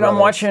the Woolley Dude, brothers? I'm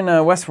watching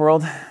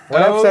Westworld.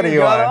 What episode are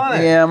you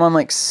on? Yeah, I'm on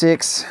like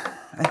 6,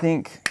 I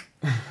think.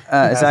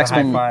 Zach's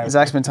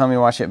been telling me to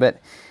watch it, but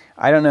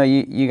I don't know,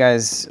 you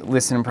guys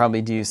listen and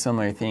probably do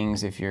similar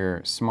things if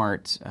you're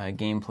smart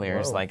game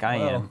players like I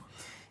am,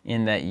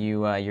 in that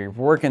you're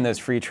working those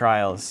free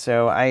trials.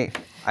 So I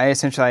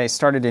essentially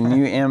started a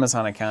new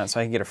Amazon account so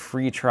I could get a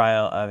free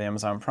trial of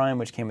Amazon Prime,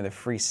 which came with a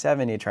free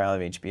 7-day trial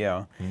of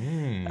HBO.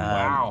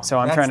 Wow.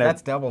 So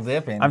that's double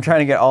dipping. I'm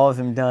trying to get all of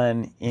them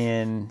done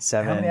in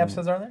 7 How many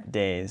episodes are there?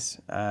 days.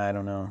 I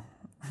don't know.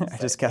 I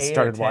just like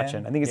started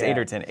watching. I think it's 8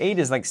 or 10. 8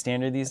 is like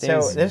standard these days.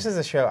 So this is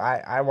a show,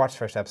 I watched the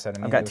first episode.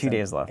 And I've got 2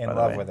 days left, in by the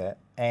love way. with it.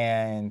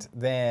 And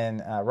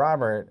then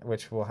Robert,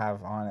 which we'll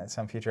have on at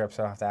some future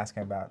episode, I'll have to ask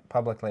him about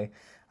publicly,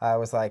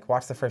 was like,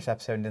 watch the first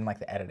episode and didn't like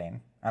the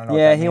editing. I don't know what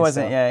that means. He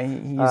wasn't. So. Yeah, he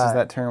uses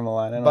that term a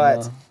lot. I don't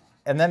know.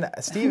 And then,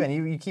 Steven,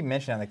 you keep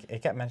mentioning,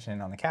 it kept mentioning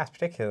on the cast,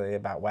 particularly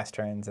about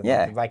Westerns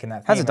and liking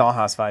that theme. Has a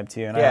Dollhouse vibe,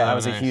 too, and I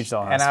was a huge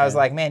Dollhouse fan. And I was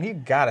like, man, you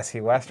gotta see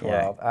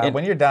Westworld.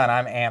 When you're done,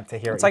 I'm amped to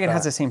hear It's like it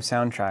has the same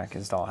soundtrack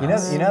as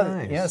Dollhouse. You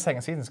know the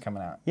second season's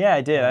coming out. Yeah, I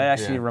did. It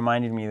actually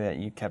reminded me that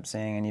you kept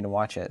saying I need to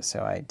watch it,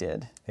 so I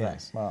did.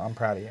 Yes. Well, I'm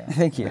proud of you.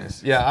 Thank you.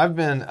 Nice. Yeah, I've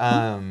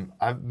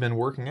been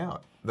working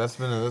out. That's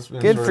been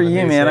good for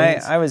you, man.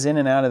 I was in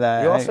and out of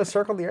that. You also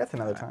circled the earth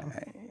another time.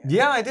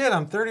 Yeah, I did.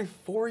 I'm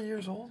 34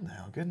 years old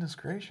now. Goodness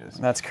gracious.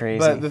 That's crazy.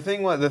 But the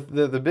thing,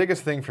 the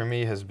biggest thing for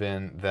me has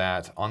been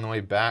that on the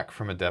way back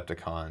from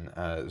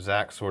Adepticon,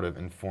 Zach sort of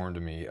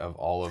informed me of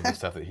all of the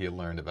stuff that he had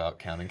learned about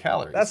counting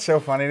calories. That's so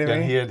funny to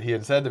me. And he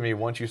had said to me,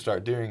 once you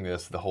start doing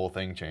this, the whole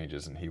thing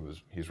changes, and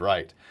he's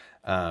right.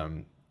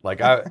 I'm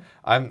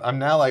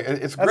now like,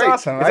 it's great.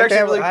 That's awesome. It's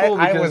actually really cool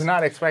because I was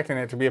not expecting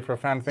it to be a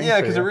profound thing.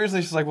 Yeah, because originally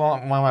it's just like, well,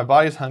 when my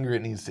body's hungry,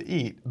 it needs to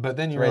eat. But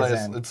then you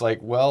realize it's like,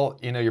 well,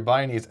 your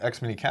body needs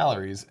X many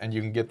calories, and you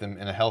can get them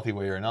in a healthy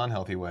way or a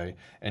non-healthy way,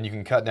 and you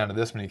can cut down to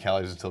this many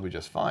calories and still be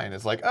just fine.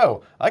 It's like,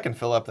 oh, I can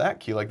fill up that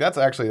queue. Like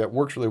that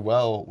works really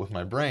well with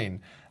my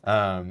brain.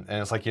 And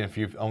it's like, if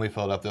you only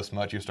fill it up this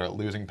much, you start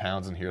losing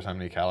pounds, and here's how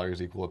many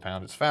calories equal a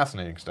pound. It's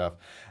fascinating stuff.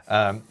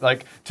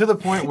 Like to the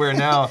point where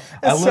now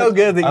it's so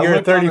good that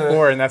you're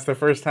 34 and that's the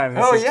first time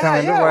this is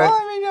coming to work. Well,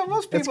 I mean,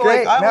 most people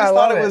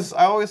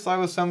I always thought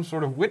it was some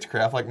sort of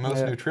witchcraft, like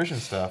most nutrition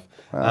stuff.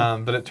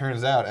 But it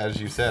turns out, as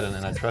you said,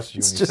 and I trusted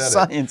you when you said it. It's just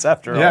science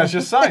after all. Yeah, it's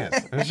just science.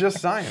 It's just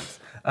science.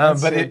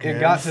 But it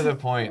got to the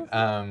point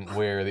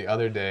where the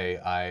other day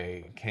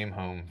I came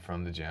home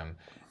from the gym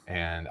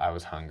and I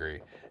was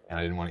hungry. And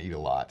I didn't want to eat a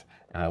lot.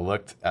 And I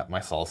looked at my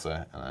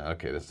salsa, and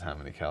okay, this is how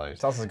many calories.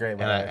 Salsa's great,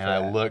 and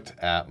I looked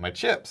at my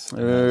chips.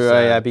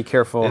 Yeah, be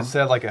careful. It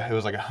said it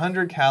was like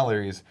 100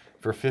 calories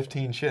for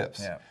 15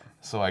 chips. Yeah.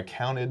 So I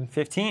counted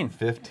 15.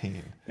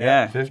 15.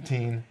 Yeah.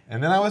 15.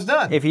 And then I was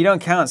done. If you don't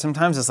count,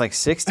 sometimes it's like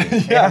 60.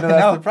 That's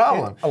the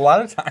problem. A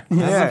lot of times.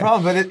 That's the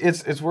problem, but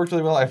it's worked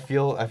really well. I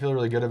feel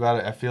really good about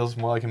it. It feels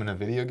more like I'm in a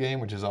video game,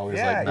 which is always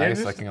like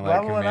nice. I can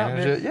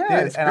manage it.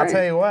 Yeah, dude, and I'll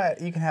tell you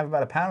what, you can have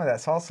about a pound of that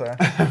salsa.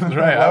 That's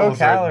right. Low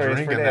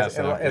calories for days.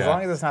 That as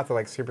long as it's not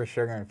the super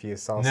sugar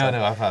infused salsa.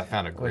 No, I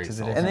found a great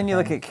salsa. And then you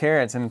look at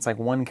carrots, and it's like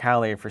 1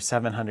 calorie for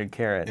 700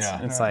 carrots. Yeah.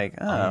 And it's like,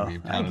 oh,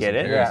 I get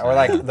it. Yeah, or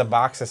like the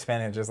box of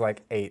spinach is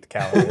like 8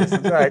 calories.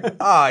 It's like,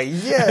 oh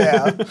yeah.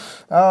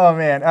 Oh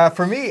man.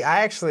 For me,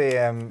 I actually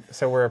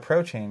so we're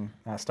approaching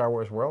Star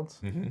Wars Worlds.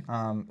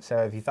 So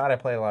if you thought I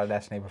played a lot of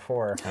Destiny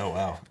before, oh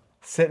wow,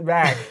 sit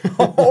back,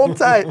 hold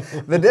tight.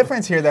 The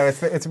difference here, though,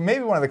 it's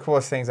maybe one of the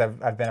coolest things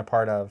I've been a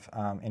part of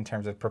in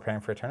terms of preparing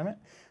for a tournament.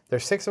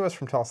 There's 6 of us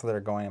from Tulsa that are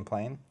going and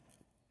playing,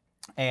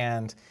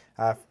 and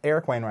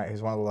Eric Wainwright,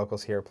 who's one of the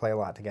locals here, play a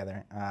lot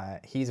together.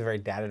 He's a very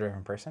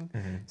data-driven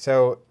person.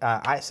 So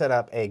I set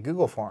up a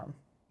Google form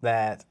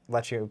that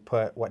lets you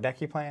put what deck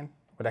you're playing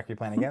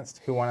against,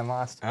 who won and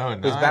lost,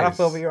 whose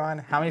battlefield you're on,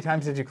 how many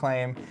times did you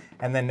claim,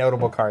 and then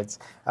notable cards.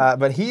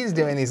 But he's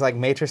doing these like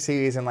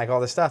matrices and like all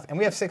this stuff, and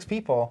we have 6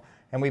 people,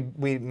 and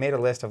we made a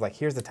list of like,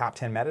 here's the top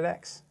 10 meta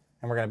decks,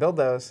 and we're gonna build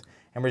those,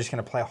 and we're just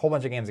gonna play a whole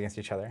bunch of games against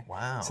each other.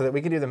 Wow. So that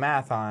we can do the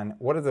math on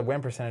what are the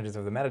win percentages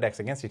of the meta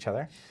decks against each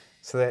other,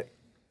 so that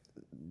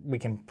we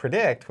can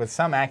predict with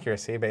some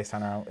accuracy, based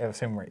on our,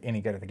 assume we're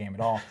any good at the game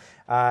at all,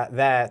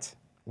 that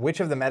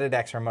which of the meta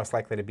decks are most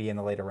likely to be in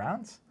the later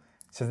rounds.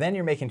 So then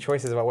you're making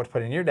choices about what to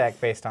put in your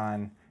deck based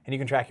on and you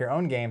can track your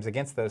own games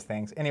against those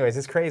things. Anyways,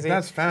 it's crazy.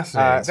 That's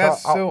fascinating.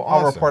 That's so I'll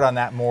awesome. report on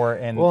that more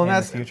in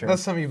the future.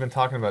 That's something you've been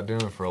talking about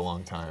doing for a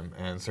long time,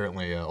 and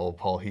certainly old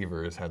Paul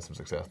Heaver has had some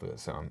success with it,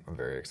 so I'm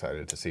very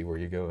excited to see where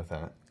you go with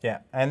that. Yeah,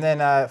 and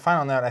then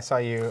final note, I saw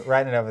you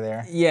writing it over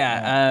there.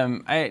 Yeah,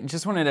 I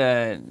just wanted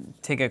to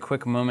take a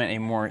quick moment, a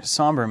more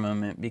somber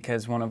moment,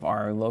 because one of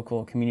our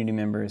local community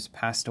members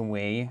passed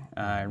away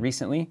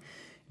recently.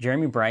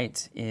 Jeremy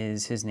Bright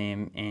is his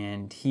name,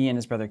 and he and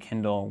his brother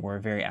Kendall were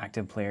very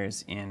active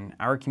players in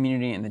our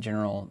community and the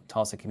general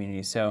Tulsa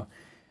community. So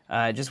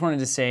just wanted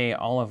to say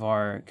all of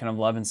our kind of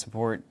love and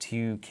support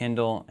to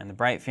Kendall and the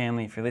Bright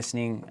family. If you're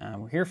listening,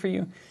 we're here for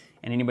you.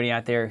 And anybody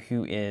out there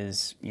who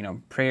is,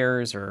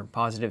 prayers or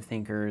positive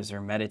thinkers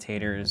or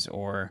meditators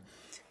or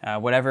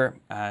whatever,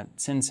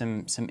 send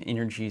some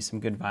energy, some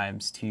good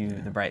vibes to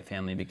the Bright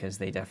family, because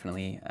they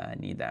definitely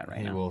need that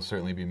right now. He will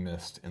certainly be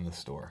missed in the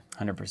store.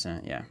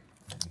 100%, yeah.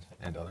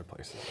 And other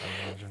places,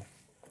 I imagine.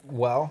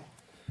 Well,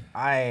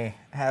 I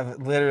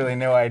have literally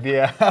no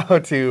idea how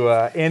to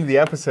end the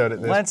episode at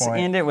this point. Let's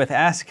end it with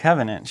Ask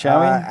Covenant,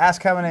 shall we?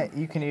 Ask Covenant,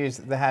 you can use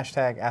the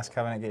hashtag Ask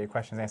Covenant, get your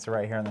questions answered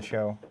right here on the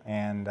show.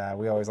 And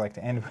we always like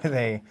to end with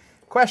a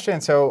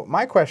question. So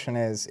my question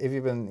is, if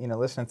you've been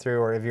listening through,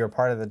 or if you're a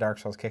part of the Dark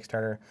Souls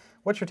Kickstarter,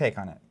 what's your take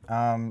on it?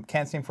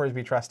 Can Steamforged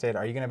be trusted?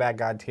 Are you going to back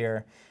God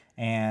tier?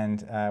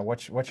 And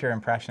what's your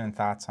impression and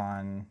thoughts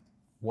on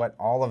what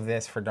all of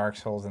this for Dark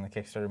Souls and the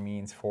Kickstarter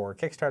means for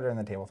Kickstarter and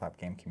the tabletop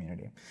game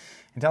community?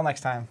 Until next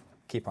time,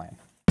 keep playing.